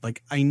in it.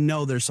 Like, I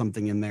know there's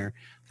something in there.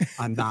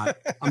 I'm not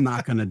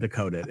going to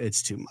decode it.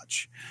 It's too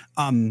much.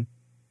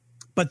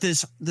 But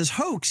this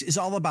hoax is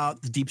all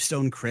about the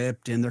Deepstone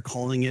Crypt, and they're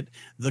calling it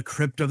the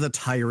Crypt of the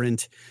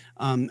Tyrant.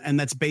 And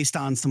that's based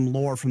on some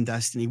lore from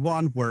Destiny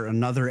 1, where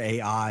another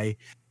AI,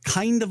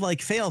 kind of like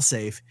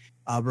Failsafe,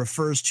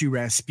 refers to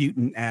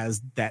Rasputin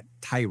as that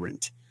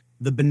tyrant,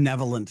 the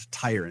benevolent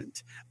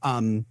tyrant.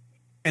 And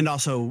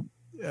also,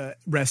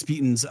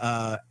 Rasputin's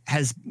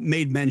has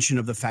made mention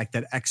of the fact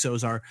that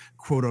Exos are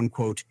quote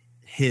unquote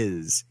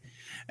his.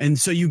 And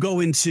so you go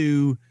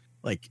into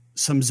like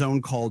some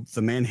zone called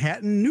the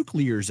Manhattan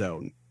Nuclear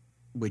Zone,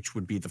 which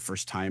would be the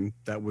first time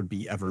that would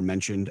be ever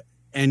mentioned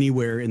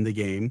anywhere in the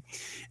game.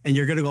 And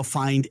you're going to go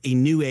find a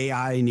new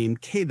AI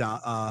named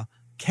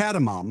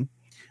Cardamom,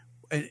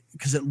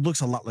 because it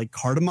looks a lot like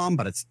cardamom,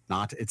 but it's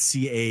not. It's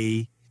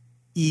Caedmon.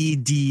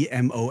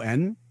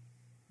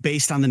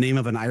 Based on the name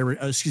of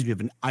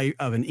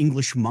an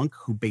English monk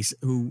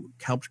who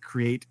helped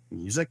create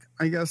music,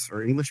 I guess,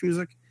 or English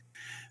music.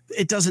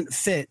 It doesn't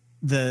fit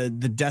the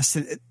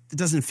Destiny, it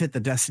doesn't fit the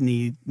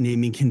Destiny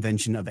naming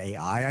convention of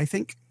AI, I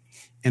think.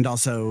 And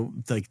also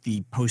like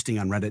the posting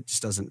on Reddit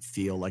just doesn't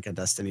feel like a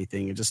Destiny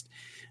thing. It just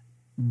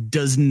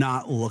does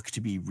not look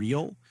to be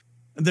real.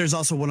 There's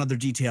also one other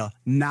detail.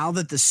 Now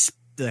that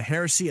the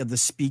heresy of the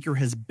speaker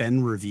has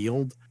been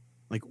revealed,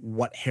 like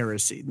what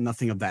heresy?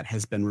 Nothing of that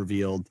has been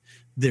revealed.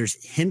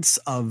 There's hints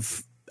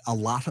of a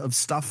lot of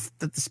stuff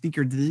that the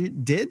speaker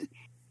did,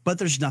 but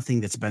there's nothing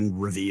that's been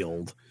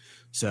revealed.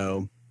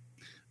 So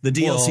the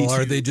DLC.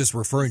 Well, are they just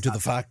referring to the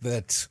fact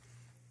that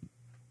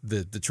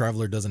the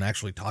Traveler doesn't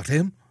actually talk to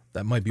him?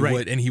 That might be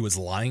what, and he was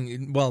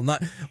lying. Well,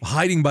 not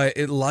lying by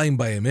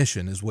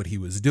omission is what he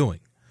was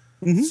doing.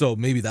 Mm-hmm. So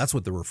maybe that's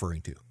what they're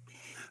referring to.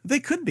 They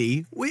could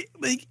be.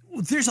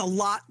 There's a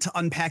lot to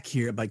unpack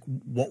here. Like,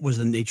 what was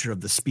the nature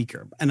of the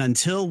speaker? And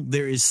until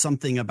there is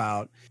something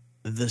about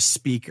the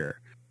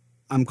speaker,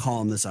 I'm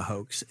calling this a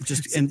hoax.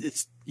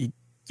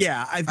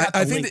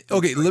 I think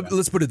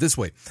let's put it this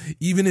way.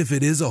 Even if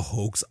it is a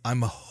hoax,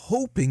 I'm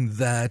hoping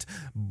that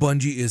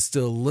Bungie is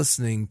still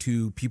listening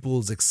to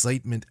people's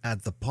excitement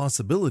at the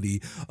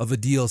possibility of a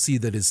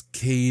DLC that is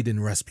Cayde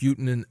and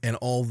Rasputin and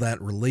all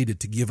that related,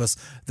 to give us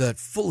that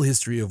full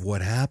history of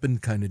what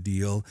happened kind of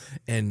deal,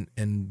 and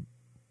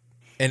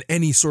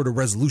any sort of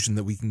resolution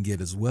that we can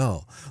get as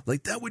well.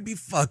 Like, that would be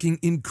fucking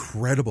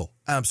incredible.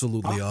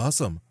 Absolutely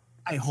awesome.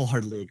 I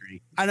wholeheartedly agree.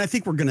 And I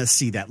think we're going to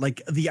see that.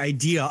 Like, the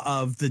idea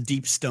of the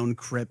Deep Stone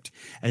Crypt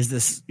as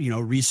this,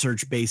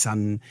 research base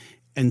on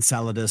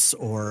Enceladus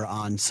or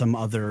on some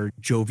other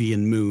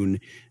Jovian moon,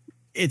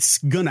 it's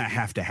going to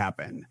have to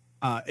happen.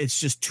 It's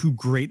just too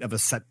great of a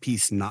set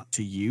piece not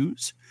to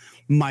use.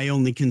 My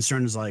only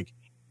concern is, like,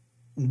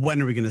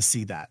 when are we going to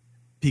see that?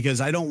 Because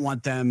I don't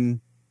want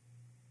them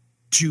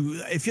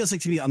to, it feels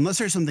like to me, unless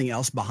there's something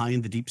else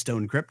behind the Deep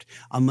Stone Crypt,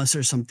 unless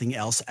there's something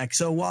else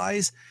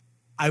exo-wise,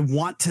 I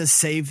want to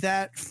save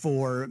that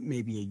for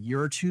maybe a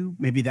year or two.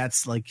 Maybe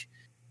that's like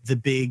the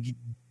big,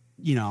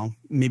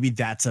 maybe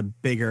that's a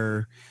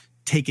bigger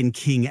Taken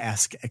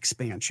King-esque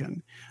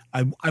expansion.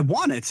 I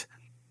want it,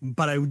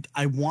 but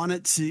I want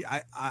it to,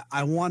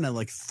 I want to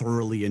like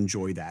thoroughly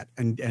enjoy that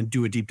and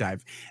do a deep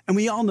dive. And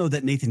we all know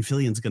that Nathan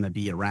Fillion's going to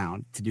be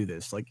around to do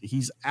this. Like,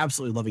 he's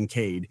absolutely loving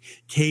Cayde.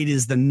 Cayde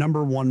is the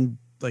number one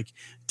like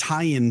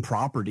tie-in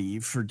property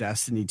for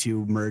Destiny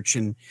 2 merch,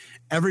 and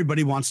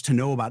everybody wants to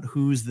know about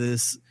who's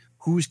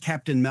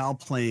Captain Mel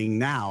playing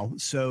now.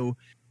 So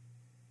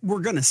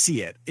we're gonna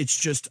see it. It's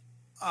just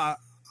I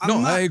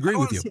agree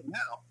with you.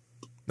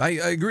 I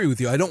agree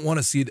with you. I don't want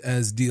to see it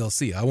as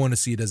DLC. I want to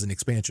see it as an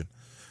expansion,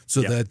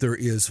 so that there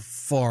is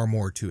far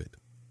more to it.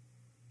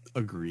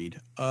 Agreed.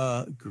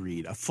 A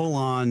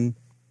full-on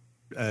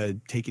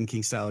Taken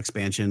King style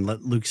expansion.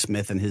 Let Luke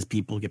Smith and his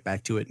people get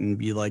back to it and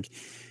be like,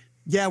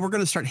 yeah, we're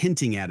going to start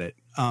hinting at it.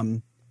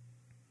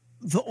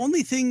 The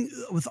only thing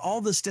with all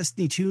this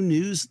Destiny 2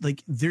 news,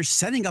 like, they're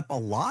setting up a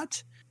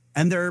lot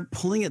and they're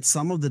pulling at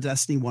some of the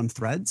Destiny 1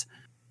 threads,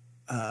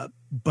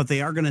 but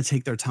they are going to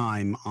take their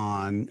time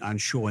on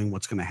showing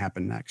what's going to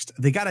happen next.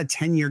 They got a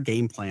 10-year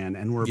game plan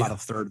and we're about a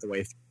third of the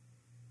way through.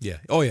 Yeah.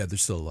 Oh, yeah.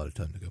 There's still a lot of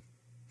time to go.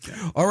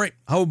 Yeah. All right.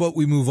 How about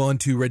we move on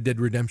to Red Dead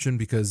Redemption,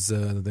 because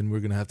then we're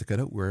going to have to cut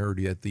out. We're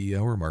already at the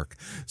hour mark.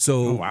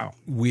 So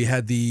we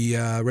had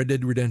the Red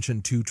Dead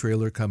Redemption 2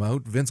 trailer come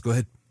out. Vince, go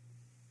ahead.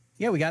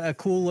 Yeah, we got a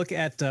cool look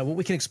at what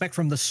we can expect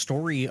from the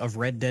story of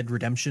Red Dead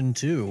Redemption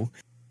 2.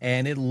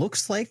 And it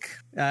looks like,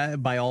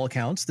 by all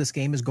accounts, this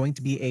game is going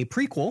to be a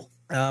prequel,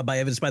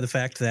 evidenced by the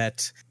fact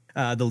that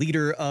the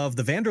leader of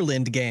the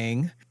Vanderlinde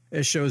gang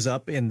shows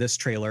up in this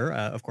trailer.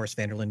 Of course,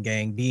 Vanderlinde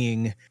gang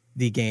being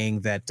the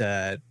gang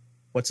that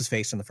what's his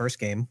face in the first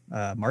game,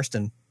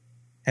 Marston,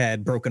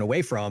 had broken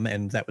away from,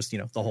 and that was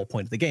the whole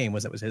point of the game,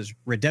 was that was his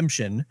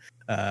redemption,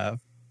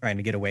 trying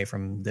to get away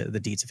from the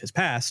deeds of his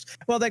past.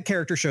 Well, that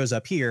character shows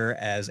up here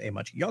as a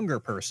much younger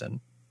person.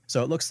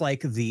 So it looks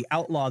like the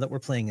outlaw that we're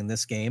playing in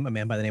this game, a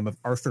man by the name of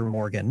Arthur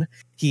Morgan,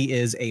 he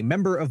is a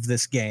member of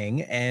this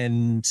gang,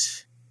 and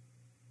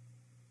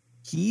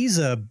he's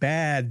a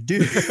bad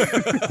dude.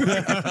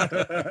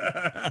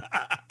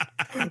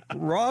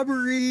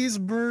 Robberies,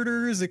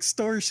 murders,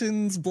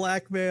 extortions,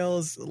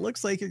 blackmails. It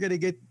looks like you're going to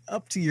get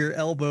up to your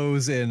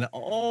elbows in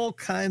all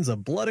kinds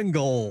of blood and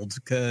gold,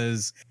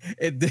 because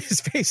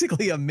it's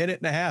basically a minute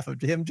and a half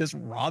of him just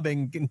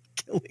robbing and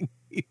killing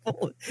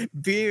people,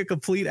 being a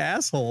complete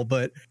asshole.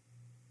 But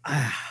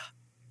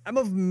I'm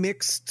of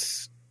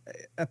mixed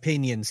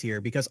opinions here,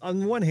 because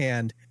on one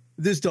hand,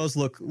 this does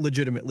look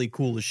legitimately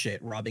cool as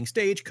shit. Robbing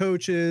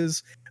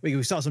stagecoaches.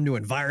 We saw some new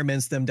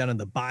environments, them down in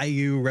the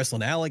bayou,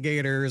 wrestling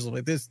alligators.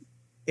 Like this,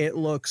 it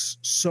looks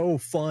so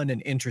fun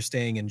and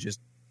interesting and just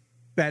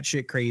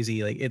batshit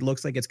crazy. Like, it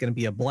looks like it's going to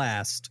be a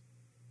blast.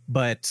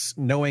 But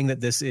knowing that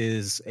this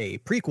is a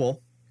prequel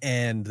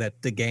and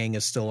that the gang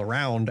is still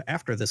around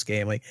after this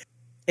game, like,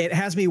 it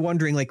has me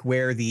wondering, like,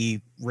 where the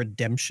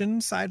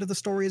redemption side of the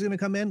story is going to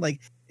come in.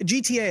 Like,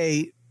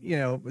 GTA,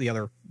 the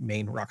other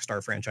main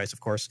Rockstar franchise, of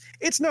course,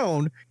 it's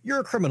known you're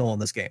a criminal in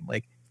this game.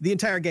 Like, the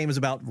entire game is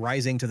about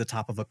rising to the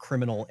top of a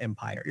criminal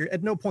empire.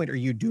 At no point are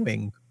you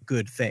doing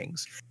good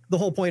things. The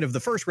whole point of the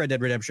first Red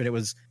Dead Redemption, it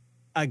was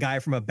a guy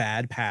from a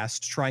bad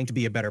past trying to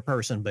be a better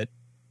person, but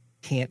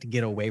can't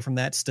get away from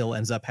that, still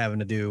ends up having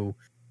to do,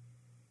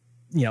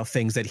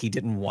 things that he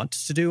didn't want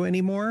to do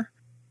anymore.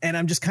 And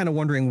I'm just kind of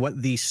wondering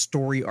what the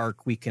story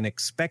arc we can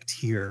expect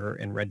here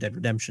in Red Dead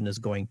Redemption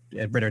Red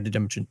Dead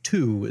Redemption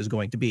 2 is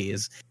going to be.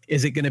 Is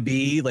it going to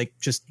be like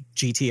just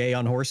GTA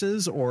on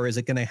horses, or is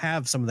it going to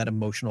have some of that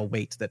emotional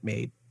weight that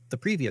made the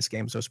previous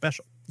game so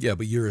special? Yeah,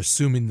 but you're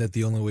assuming that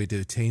the only way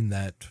to attain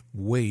that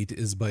weight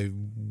is by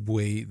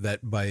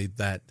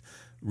that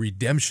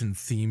redemption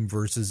theme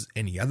versus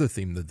any other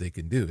theme that they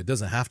can do. It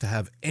doesn't have to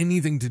have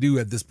anything to do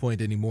at this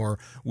point anymore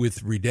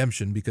with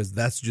redemption, because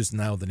that's just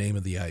now the name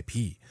of the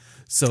IP.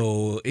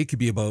 So it could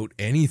be about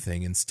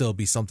anything and still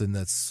be something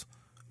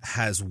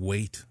has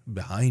weight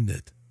behind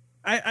it.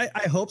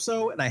 I hope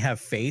so, and I have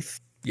faith.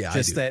 Yeah,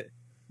 just that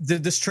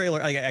this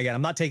trailer, again,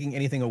 I'm not taking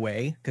anything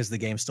away because the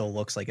game still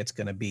looks like it's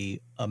going to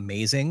be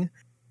amazing.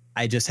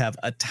 I just have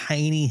a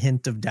tiny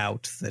hint of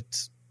doubt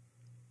that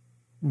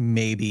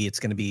maybe it's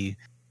going to be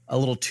a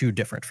little too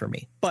different for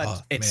me,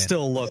 but it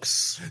still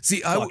looks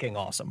fucking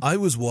awesome. I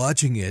was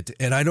watching it,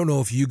 and I don't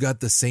know if you got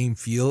the same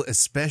feel,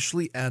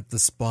 especially at the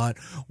spot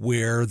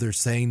where they're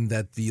saying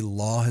that the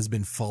law has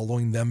been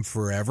following them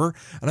forever.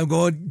 And I'm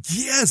going,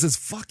 yes, it's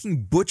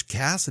fucking Butch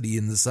Cassidy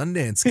in the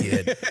Sundance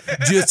Kid,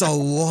 just a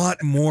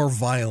lot more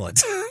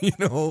violent,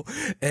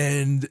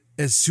 And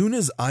as soon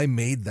as I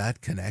made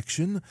that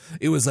connection,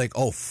 it was like,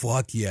 oh,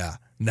 fuck yeah.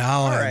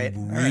 Now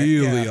I'm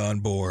really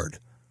on board.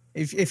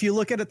 If you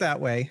look at it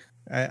that way,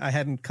 I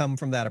hadn't come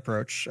from that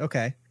approach.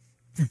 Okay.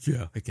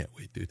 Yeah, I can't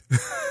wait, dude.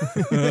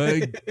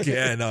 I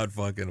cannot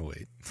fucking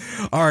wait.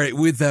 All right,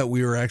 with that,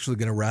 we are actually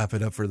going to wrap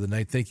it up for the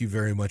night. Thank you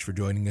very much for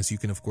joining us. You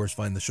can, of course,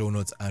 find the show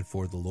notes at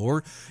For the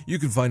Lore. You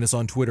can find us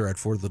on Twitter at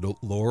For the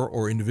Lore,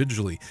 or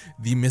individually.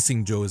 The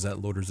Missing Joe is at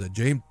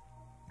LoadersAtJ.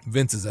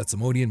 Vince is at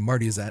Simonian,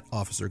 Marty is at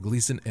Officer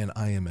Gleason, and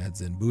I am at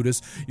Zen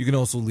Buddhist. You can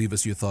also leave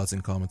us your thoughts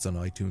and comments on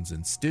iTunes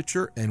and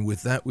Stitcher. And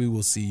with that, we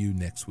will see you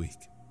next week.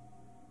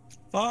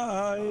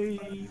 Bye.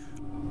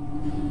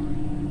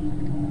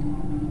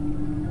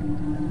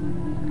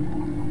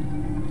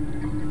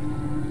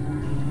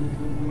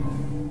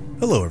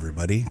 Hello,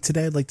 everybody.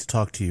 Today I'd like to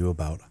talk to you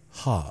about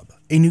Hob,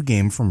 a new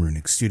game from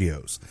Runic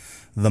Studios,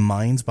 the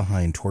minds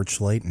behind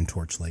Torchlight and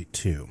Torchlight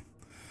 2.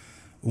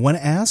 When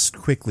asked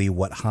quickly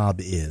what Hob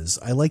is,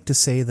 I like to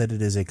say that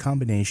it is a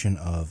combination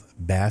of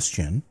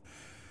Bastion,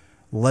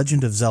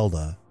 Legend of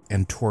Zelda,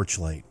 and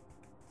Torchlight.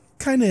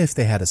 Kinda if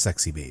they had a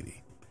sexy baby.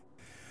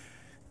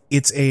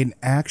 It's an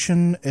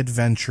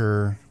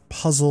action-adventure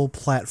puzzle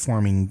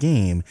platforming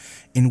game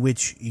in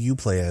which you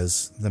play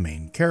as the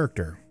main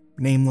character,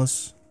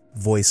 nameless,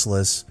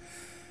 voiceless,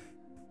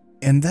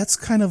 and that's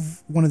kind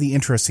of one of the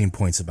interesting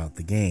points about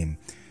the game.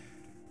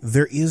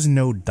 There is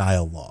no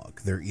dialogue,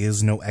 there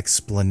is no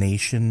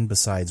explanation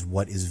besides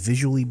what is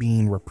visually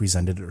being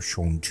represented or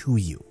shown to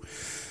you.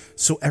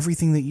 So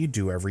everything that you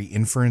do, every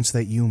inference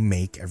that you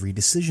make, every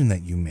decision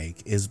that you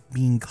make is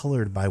being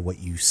colored by what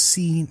you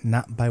see,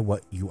 not by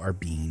what you are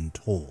being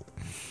told.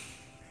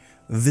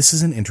 This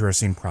is an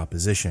interesting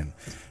proposition.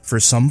 For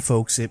some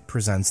folks, it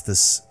presents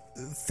this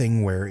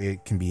thing where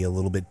it can be a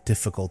little bit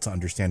difficult to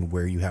understand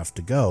where you have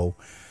to go,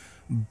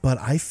 but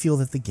I feel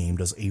that the game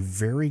does a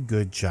very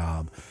good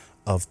job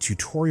of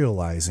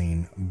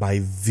tutorializing by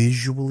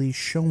visually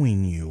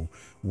showing you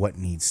what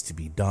needs to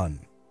be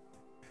done.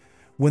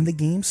 When the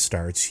game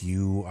starts,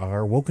 you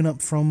are woken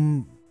up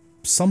from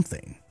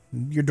something.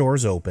 Your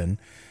door's open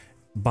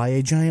by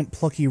a giant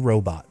plucky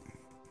robot.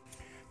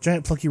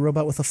 Giant plucky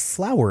robot with a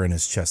flower in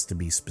his chest, to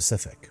be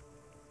specific.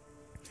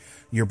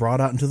 You're brought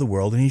out into the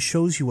world and he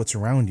shows you what's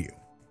around you.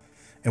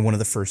 And one of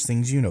the first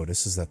things you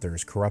notice is that there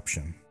is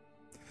corruption.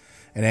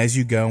 And as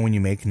you go and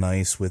you make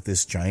nice with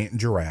this giant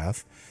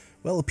giraffe,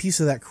 well, a piece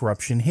of that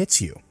corruption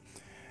hits you.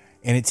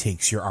 And it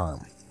takes your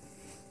arm.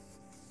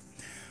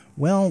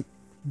 Well,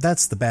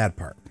 that's the bad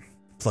part.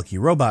 Plucky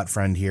robot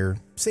friend here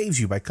saves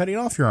you by cutting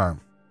off your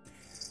arm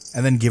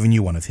and then giving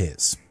you one of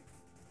his.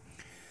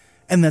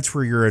 And that's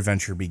where your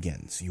adventure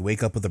begins. You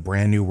wake up with a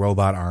brand new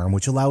robot arm,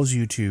 which allows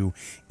you to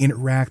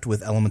interact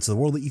with elements of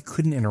the world that you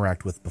couldn't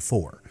interact with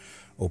before.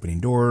 Opening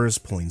doors,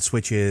 pulling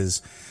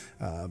switches.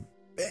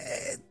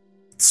 It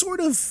sort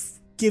of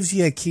gives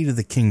you a key to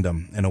the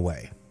kingdom in a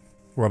way.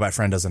 Robot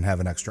friend doesn't have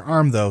an extra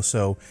arm though,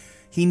 so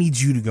he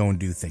needs you to go and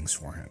do things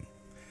for him.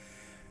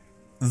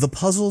 The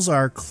puzzles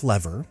are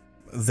clever.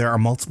 There are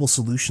multiple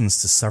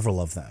solutions to several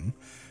of them.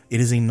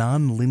 It is a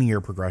non-linear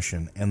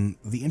progression, and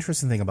the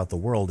interesting thing about the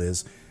world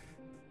is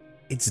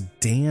it's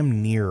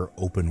damn near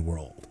open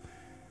world.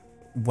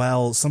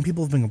 While some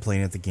people have been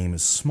complaining that the game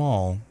is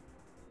small,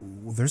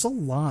 there's a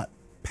lot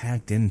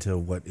packed into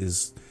what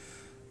is...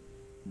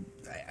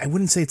 I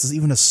wouldn't say it's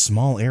even a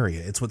small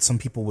area. It's what some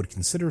people would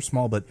consider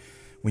small, but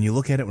when you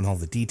look at it with all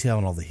the detail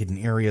and all the hidden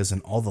areas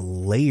and all the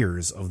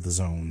layers of the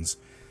zones,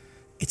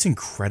 it's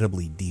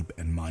incredibly deep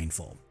and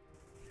mindful.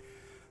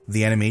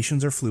 The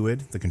animations are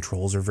fluid, the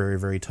controls are very,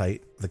 very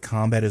tight, the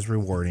combat is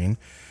rewarding,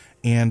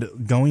 And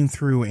going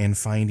through and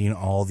finding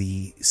all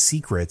the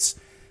secrets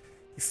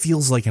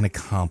feels like an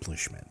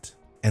accomplishment.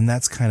 And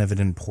that's kind of an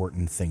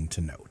important thing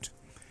to note.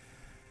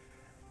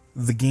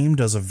 The game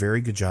does a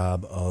very good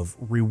job of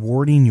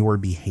rewarding your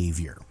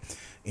behavior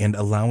and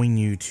allowing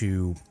you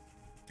to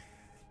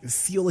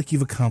feel like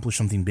you've accomplished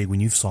something big when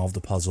you've solved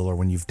a puzzle or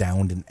when you've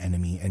downed an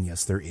enemy. And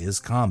yes, there is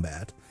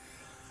combat.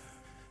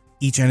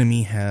 Each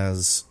enemy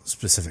has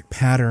specific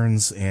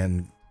patterns,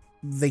 and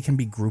they can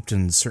be grouped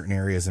in certain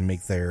areas and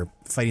make their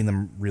fighting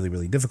them really,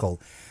 really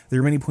difficult. There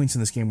are many points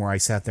in this game where I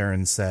sat there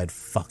and said,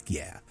 fuck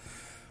yeah,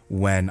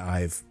 when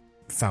I've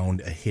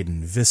found a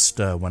hidden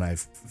vista, when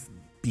I've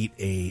beat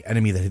a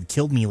enemy that had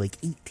killed me like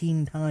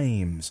 18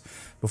 times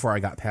before I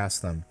got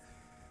past them.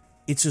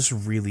 It's just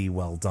really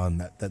well done,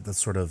 that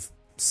sort of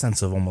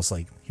sense of almost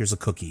like, here's a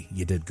cookie,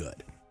 you did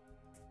good.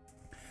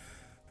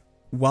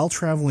 While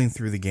traveling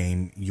through the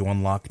game, you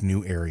unlock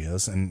new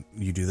areas, and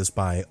you do this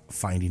by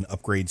finding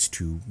upgrades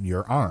to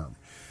your arm.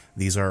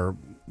 These are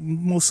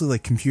mostly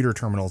like computer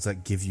terminals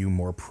that give you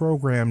more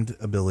programmed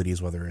abilities,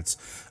 whether it's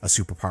a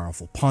super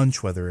powerful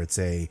punch, whether it's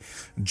a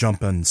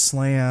jump and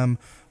slam,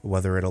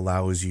 whether it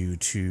allows you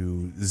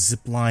to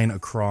zip line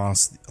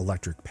across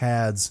electric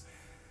pads,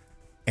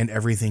 and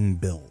everything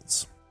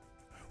builds.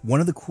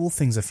 One of the cool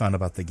things I found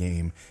about the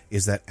game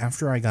is that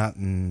after I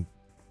gotten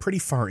pretty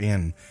far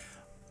in,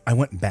 I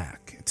went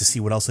back to see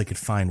what else I could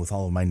find with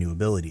all of my new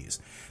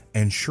abilities.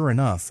 And sure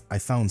enough, I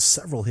found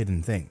several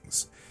hidden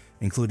things,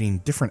 including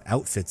different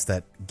outfits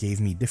that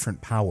gave me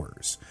different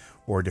powers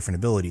or different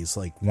abilities,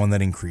 like one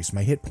that increased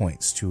my hit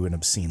points to an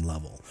obscene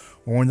level,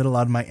 or one that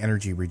allowed my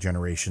energy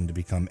regeneration to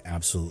become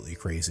absolutely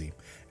crazy.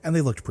 And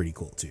they looked pretty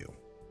cool too.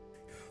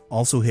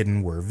 Also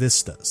hidden were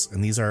vistas,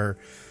 and these are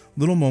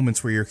little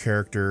moments where your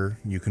character,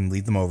 you can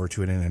lead them over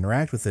to it and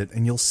interact with it,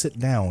 and you'll sit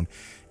down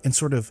and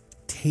sort of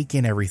take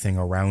in everything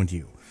around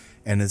you.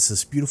 And it's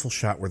this beautiful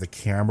shot where the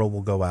camera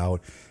will go out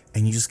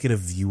and you just get a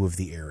view of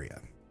the area.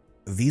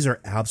 These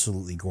are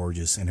absolutely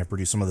gorgeous and have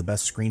produced some of the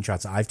best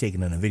screenshots I've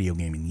taken in a video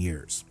game in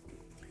years.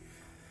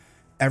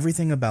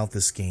 Everything about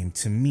this game,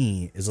 to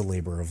me, is a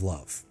labor of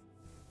love.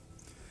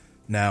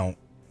 Now,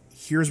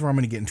 here's where I'm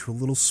going to get into a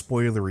little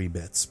spoilery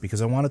bits,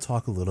 because I want to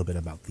talk a little bit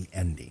about the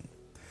ending.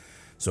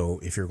 So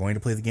if you're going to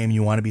play the game and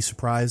you want to be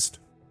surprised,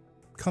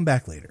 come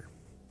back later.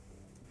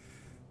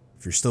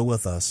 If you're still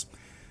with us,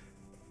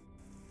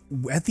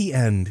 at the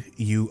end,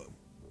 you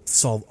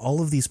solve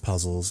all of these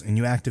puzzles and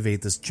you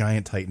activate this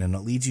giant titan, and it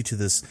leads you to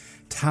this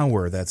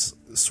tower that's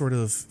sort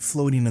of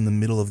floating in the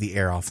middle of the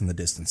air off in the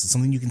distance. It's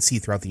something you can see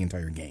throughout the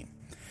entire game.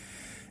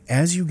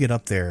 As you get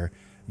up there,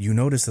 you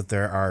notice that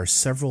there are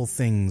several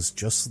things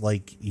just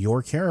like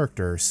your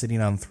character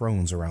sitting on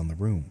thrones around the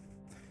room.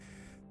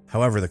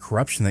 However, the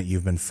corruption that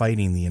you've been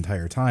fighting the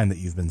entire time, that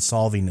you've been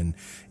solving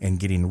and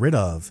getting rid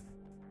of,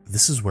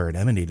 this is where it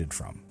emanated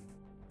from.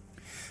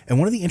 And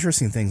one of the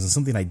interesting things, and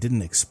something I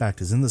didn't expect,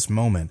 is in this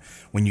moment,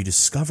 when you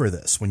discover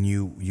this, when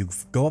you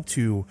go up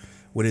to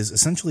what is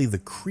essentially the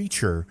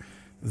creature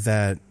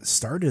that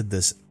started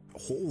this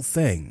whole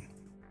thing,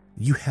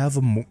 you have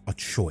a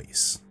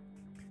choice.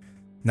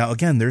 Now,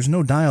 again, there's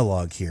no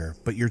dialogue here,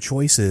 but your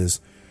choice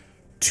is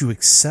to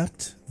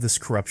accept this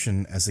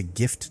corruption as a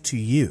gift to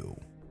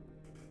you.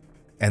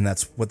 And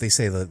that's what they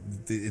say, that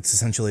it's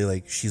essentially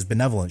like she's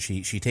benevolent.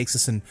 She takes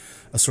this in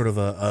a sort of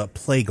a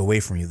plague away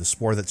from you, the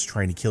spore that's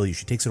trying to kill you.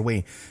 She takes it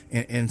away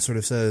and sort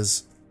of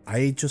says,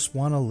 I just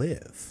want to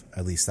live.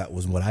 At least that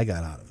was what I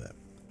got out of it.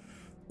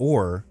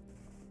 Or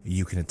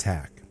you can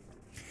attack.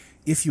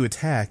 If you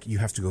attack, you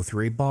have to go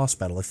through a boss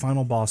battle, a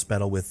final boss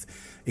battle with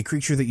a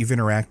creature that you've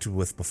interacted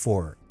with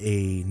before,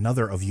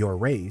 another of your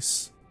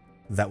race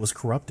that was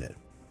corrupted.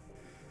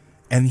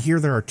 And here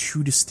there are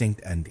two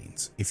distinct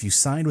endings. If you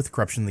side with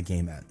corruption, the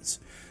game ends.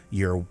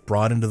 You're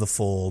brought into the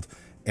fold,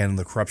 and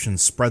the corruption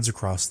spreads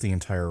across the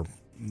entire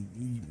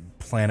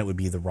planet would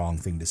be the wrong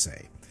thing to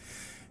say.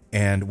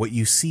 And what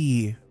you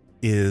see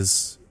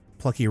is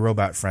plucky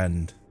robot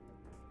friend,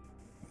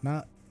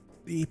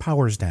 he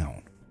powers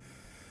down.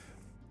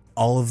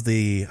 All of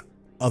the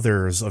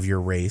others of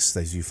your race,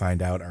 as you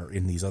find out, are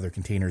in these other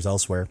containers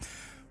elsewhere.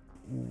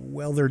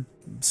 Well, they're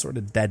sort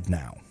of dead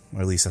now,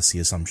 or at least that's the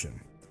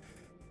assumption.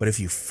 But if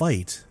you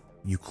fight,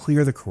 you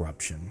clear the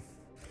corruption,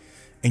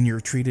 and you're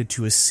treated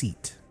to a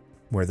seat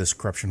where this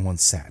corruption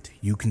once sat.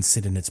 You can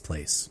sit in its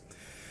place.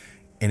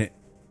 And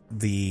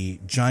the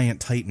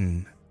giant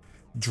titan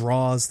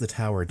draws the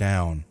tower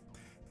down,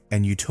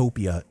 and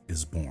Utopia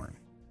is born.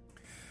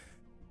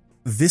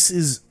 This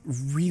is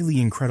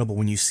really incredible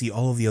when you see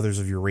all of the others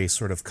of your race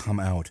sort of come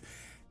out.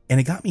 And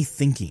it got me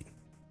thinking.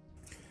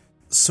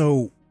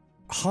 So,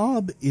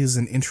 Hob is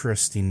an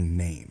interesting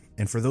name.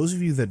 And for those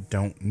of you that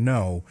don't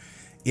know,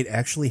 it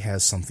actually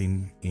has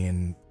something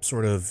in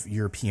sort of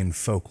European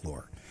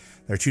folklore.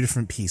 There are two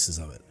different pieces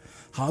of it.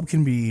 Hob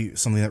can be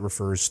something that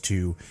refers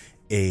to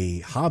a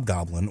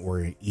hobgoblin or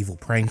an evil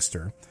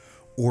prankster,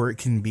 or it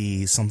can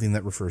be something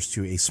that refers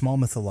to a small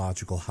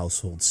mythological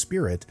household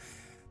spirit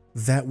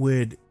that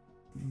would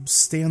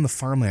stay on the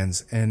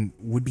farmlands and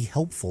would be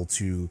helpful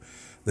to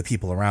the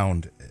people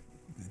around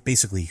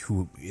basically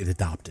who it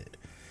adopted.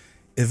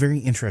 A very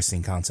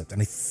interesting concept,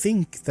 and I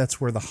think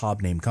that's where the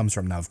Hob name comes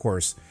from. Now, of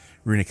course,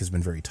 Runic has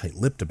been very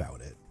tight-lipped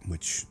about it,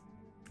 which,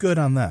 good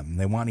on them.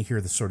 They want to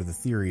hear the sort of the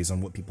theories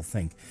on what people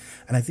think,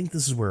 and I think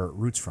this is where it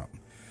roots from.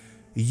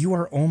 You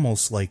are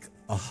almost like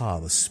a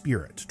Hob, a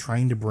spirit,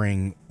 trying to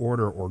bring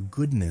order or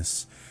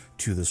goodness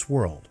to this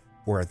world.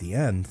 Or at the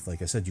end,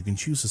 like I said, you can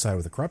choose to side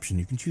with the corruption,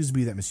 you can choose to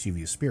be that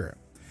mischievous spirit.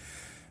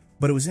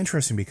 But it was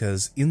interesting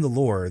because in the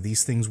lore,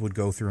 these things would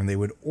go through and they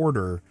would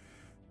order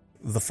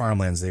the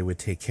farmlands. They would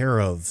take care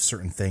of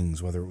certain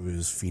things, whether it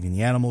was feeding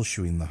the animals,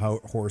 shoeing the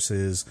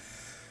horses,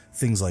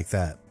 things like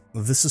that.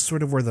 This is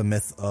sort of where the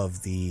myth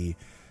of the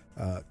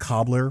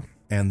cobbler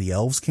and the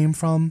elves came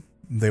from.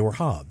 They were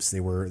hobs. They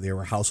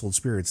were household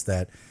spirits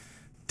that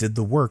did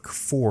the work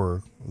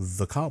for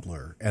the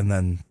cobbler and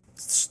then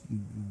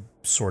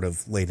sort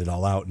of laid it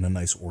all out in a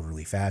nice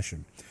orderly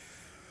fashion.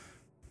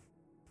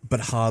 But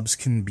hobs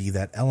can be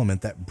that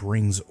element that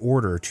brings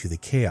order to the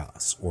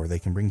chaos, or they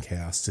can bring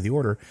chaos to the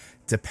order,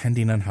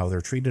 depending on how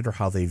they're treated or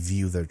how they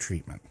view their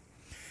treatment.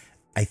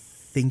 I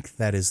think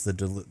that is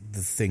the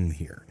thing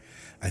here.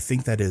 I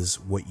think that is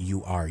what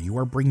you are. You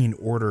are bringing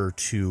order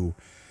to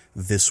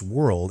this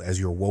world as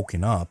you're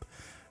woken up,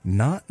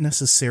 not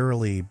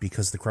necessarily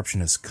because the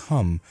corruption has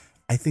come.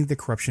 I think the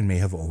corruption may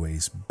have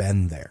always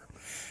been there.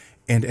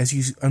 And as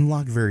you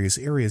unlock various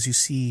areas, you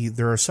see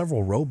there are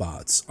several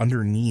robots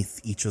underneath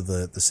each of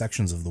the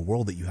sections of the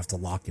world that you have to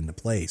lock into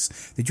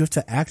place, that you have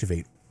to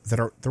activate,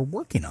 they're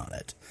working on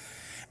it.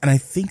 And I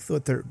think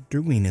what they're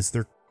doing is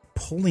they're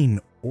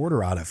pulling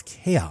order out of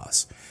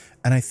chaos.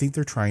 And I think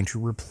they're trying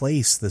to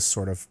replace this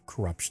sort of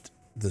corruption,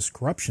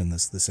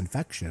 this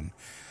infection,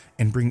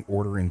 and bring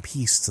order and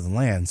peace to the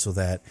land so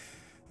that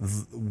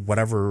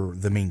whatever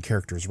the main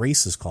character's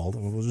race is called,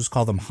 we'll just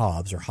call them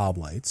Hobs or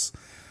Hoblites,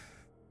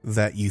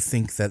 that you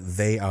think that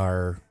they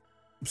are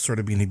sort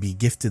of going to be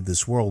gifted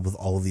this world with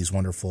all of these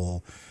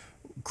wonderful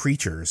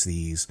creatures,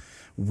 these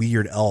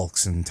weird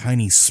elks and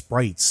tiny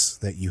sprites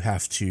that you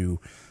have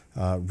to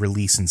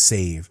release and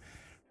save.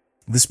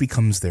 This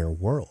becomes their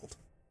world.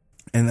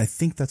 And I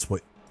think that's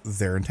what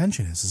their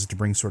intention is to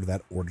bring sort of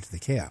that order to the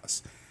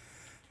chaos.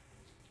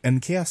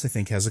 And chaos, I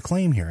think, has a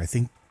claim here. I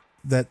think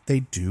that they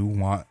do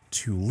want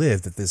to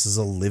live, that this is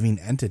a living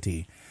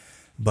entity.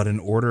 But in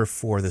order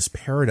for this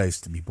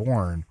paradise to be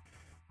born,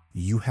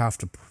 you have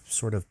to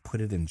sort of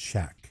put it in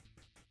check.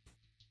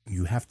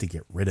 You have to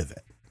get rid of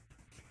it.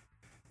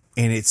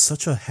 And it's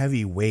such a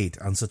heavy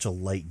weight on such a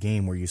light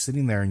game where you're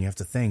sitting there and you have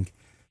to think,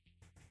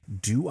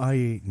 do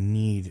I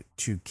need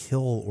to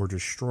kill or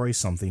destroy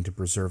something to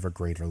preserve a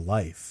greater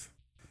life?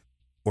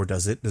 Or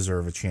does it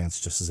deserve a chance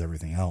just as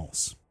everything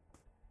else?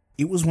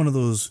 It was one of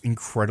those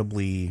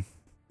incredibly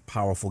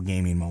powerful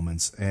gaming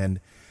moments, and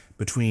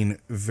between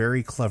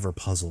very clever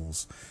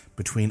puzzles,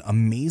 between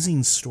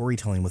amazing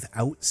storytelling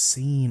without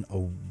saying a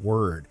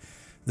word,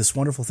 this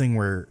wonderful thing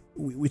where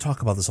we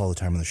talk about this all the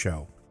time on the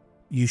show.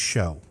 You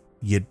show,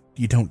 you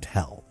don't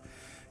tell.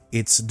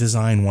 It's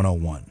design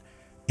 101.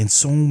 And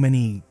so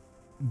many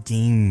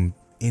game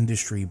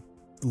industry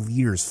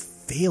leaders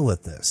fail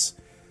at this.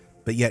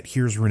 But yet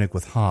here's Runic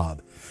with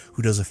Hob,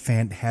 who does a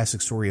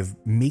fantastic story of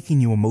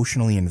making you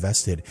emotionally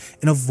invested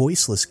in a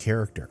voiceless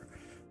character.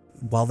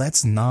 While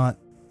that's not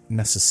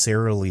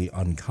necessarily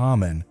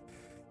uncommon,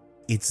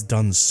 it's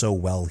done so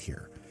well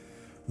here.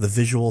 The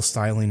visual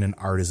styling and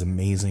art is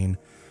amazing.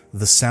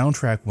 The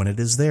soundtrack, when it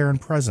is there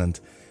and present,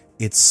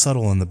 it's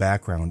subtle in the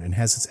background and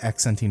has its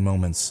accenting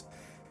moments,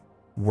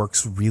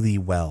 works really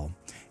well.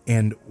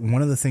 And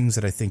one of the things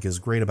that I think is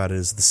great about it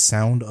is the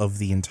sound of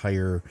the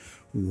entire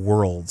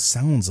world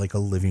sounds like a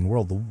living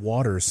world. The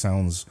water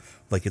sounds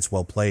like it's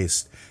well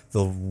placed.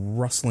 The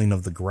rustling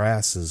of the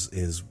grass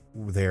is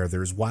there.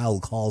 There's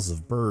wild calls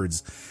of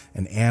birds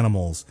and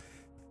animals.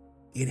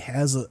 It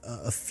has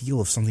a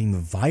feel of something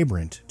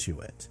vibrant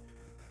to it.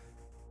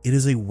 It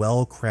is a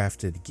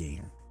well-crafted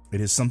game.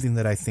 It is something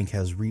that I think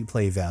has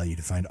replay value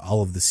to find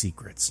all of the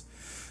secrets,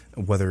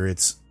 whether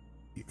it's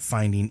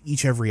finding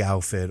every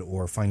outfit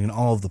or finding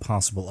all of the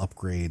possible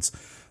upgrades,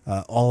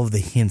 all of the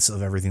hints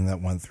of everything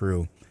that went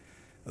through.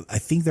 I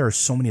think there are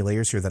so many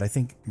layers here that I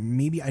think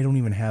maybe I don't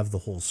even have the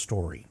whole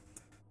story.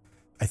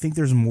 I think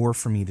there's more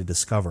for me to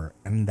discover,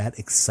 and that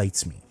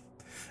excites me,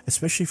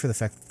 especially for the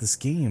fact that this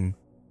game,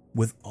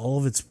 with all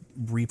of its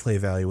replay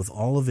value, with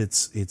all of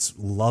its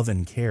love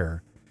and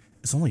care,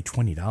 is only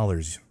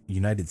 $20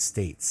 United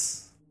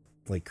States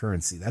like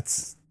currency.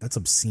 That's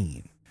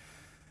obscene.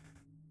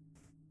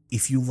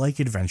 If you like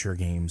adventure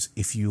games,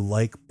 if you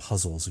like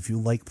puzzles, if you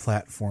like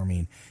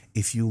platforming,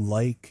 if you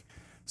like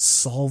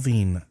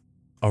solving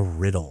a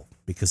riddle,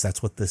 because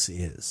that's what this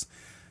is,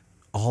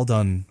 all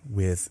done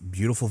with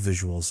beautiful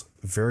visuals,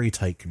 very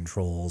tight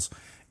controls,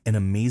 and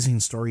amazing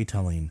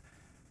storytelling,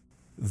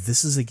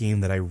 this is a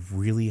game that I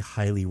really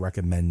highly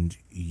recommend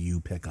you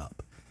pick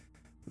up.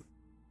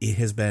 It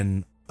has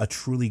been a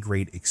truly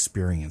great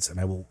experience, and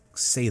I will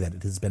say that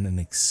it has been an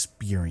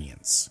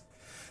experience,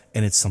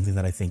 and it's something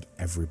that I think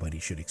everybody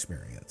should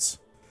experience.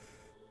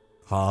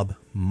 Hob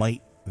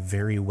might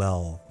very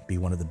well be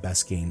one of the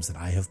best games that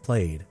I have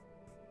played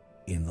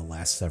in the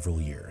last several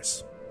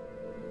years.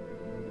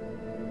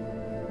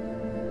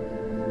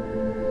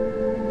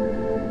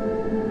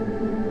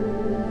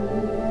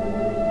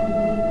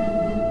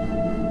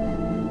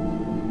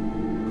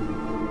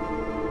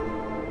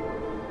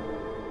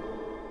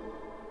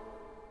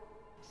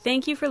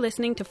 Thank you for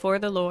listening to For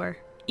the Lore.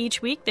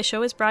 Each week, the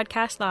show is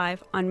broadcast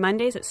live on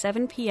Mondays at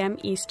 7 p.m.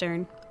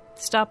 Eastern.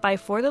 Stop by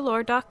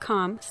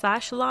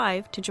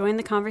forthelore.com/live to join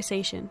the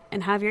conversation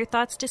and have your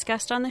thoughts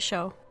discussed on the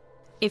show.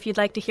 If you'd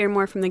like to hear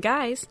more from the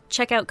guys,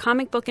 check out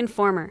Comic Book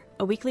Informer,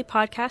 a weekly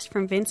podcast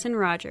from Vince and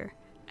Roger,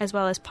 as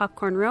well as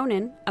Popcorn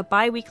Ronin, a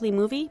bi-weekly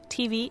movie,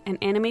 TV, and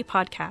anime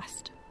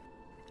podcast.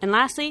 And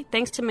lastly,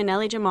 thanks to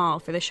Manelli Jamal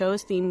for the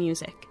show's theme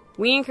music.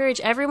 We encourage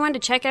everyone to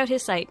check out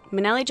his site,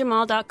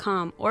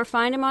 manellijamal.com, or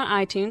find him on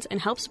iTunes and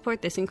help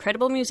support this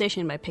incredible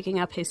musician by picking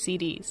up his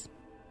CDs.